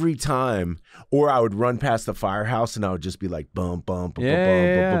every time, or I would run past the firehouse and I would just be like, bum, bum, bum,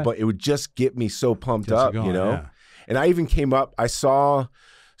 bum, bum. It would just get me so pumped up, you know? Yeah. And I even came up, I saw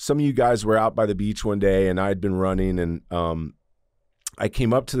some of you guys were out by the beach one day and I had been running, and I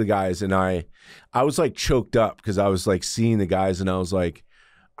came up to the guys and I was like choked up because I was like seeing the guys and I was like,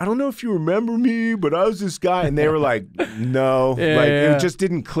 I don't know if you remember me, but I was this guy. And they were like, no, it just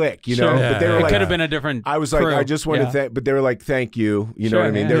didn't click, you know? But they were it like, could have been a different I was crew. like, I just want to thank, but they were like, thank you. You know what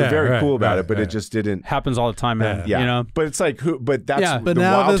I mean? They were very cool about it, but it just didn't. Happens all the time, man. You know? But it's like, but that's but the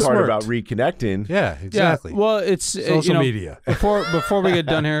now wild this part worked. about reconnecting. Yeah, exactly. Yeah. Well, it's social media. Before we get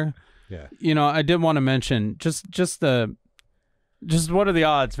done here, you know, I did want to mention just what are the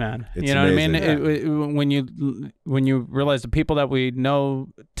odds, man? It's you know amazing, what I mean? When you realize the people that we know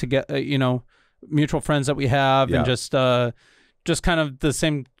to get, you know, mutual friends that we have, and just kind of the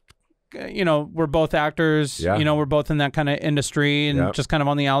same, you know, we're both actors, you know, we're both in that kind of industry and just kind of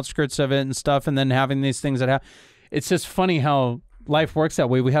on the outskirts of it and stuff. And then having these things that happen, it's just funny how life works that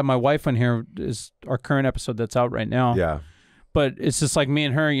way. We have my wife on here, is our current episode that's out right now. Yeah. But it's just like me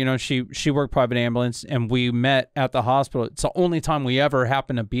and her, you know, she worked private ambulance and we met at the hospital. It's the only time we ever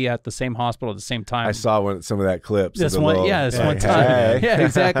happened to be at the same hospital at the same time. I saw some of that clip. This one, this one time. Hey. Yeah,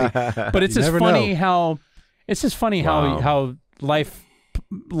 exactly. But it's just funny how how life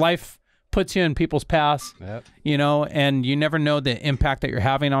puts you in people's paths, you know, and you never know the impact that you're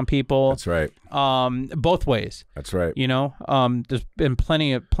having on people. That's right. Both ways. That's right. You know, there's been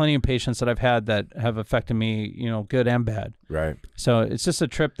plenty of patients that I've had that have affected me, you know, good and bad. Right. So it's just a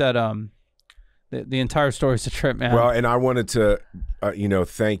trip that the entire story is a trip, man. Well, and I wanted to, you know,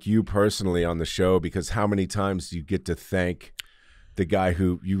 thank you personally on the show, because how many times do you get to thank the guy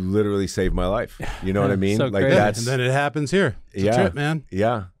who you literally saved my life? You know what I mean? So like crazy. And then it happens here. It's a trip, man.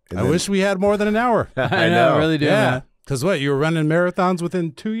 Yeah. I wish we had more than an hour. I know, really do, man. Because you were running marathons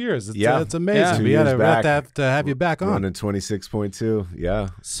within 2 years. It's amazing. Yeah. We had to have you back on. Running 26.2. Yeah.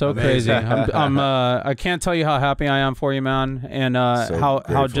 So amazing. Crazy. I can't tell you how happy I am for you, man, and how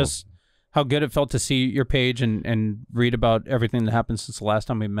good it felt to see your page and read about everything that happened since the last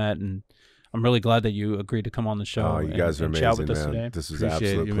time we met. And I'm really glad that you agreed to come on the show. Oh, you guys are amazing, chat with us man. today. This was an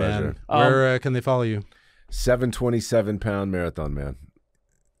absolute pleasure. Where can they follow you? 727-pound marathon man.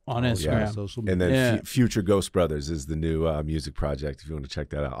 On Instagram. And then Future Ghost Brothers is the new music project, if you want to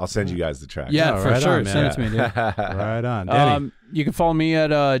check that out. I'll send you guys the track. Yeah, for right sure. On, send it to me, dude. Right on. Danny. You can follow me at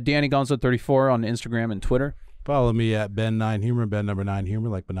Danny Gonzo34 on Instagram and Twitter. Follow me at Ben9Humor, Ben number 9 Humor,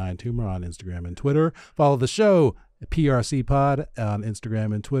 like benign tumor on Instagram and Twitter. Follow the show, PRC Pod, on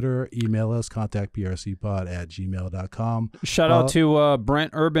Instagram and Twitter. Email us, contactprcpod@gmail.com. Shout out to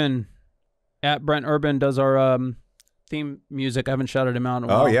Brent Urban. At Brent Urban does our theme music. I haven't shouted him out in a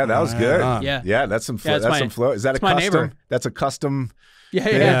while. Oh yeah, that was good. Yeah, that's some flow. That's some flow. Is that a custom? Neighbor. That's a custom. Yeah.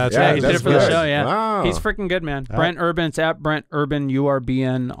 He did it for the show. Yeah, wow. He's freaking good, man. Brent Urban. It's at Brent Urban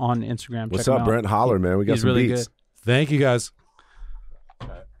URBN on Instagram. What's Check up, him out. Brent? Holler, man. We got He's some really beats. good. Thank you, guys.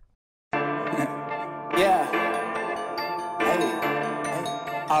 Yeah.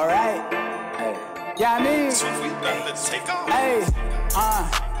 Hey. All right. Hey. Yeah, I mean. Hey.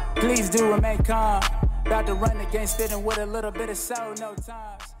 Please do remain calm. About to run against it and with a little bit of soul, no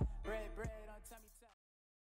times.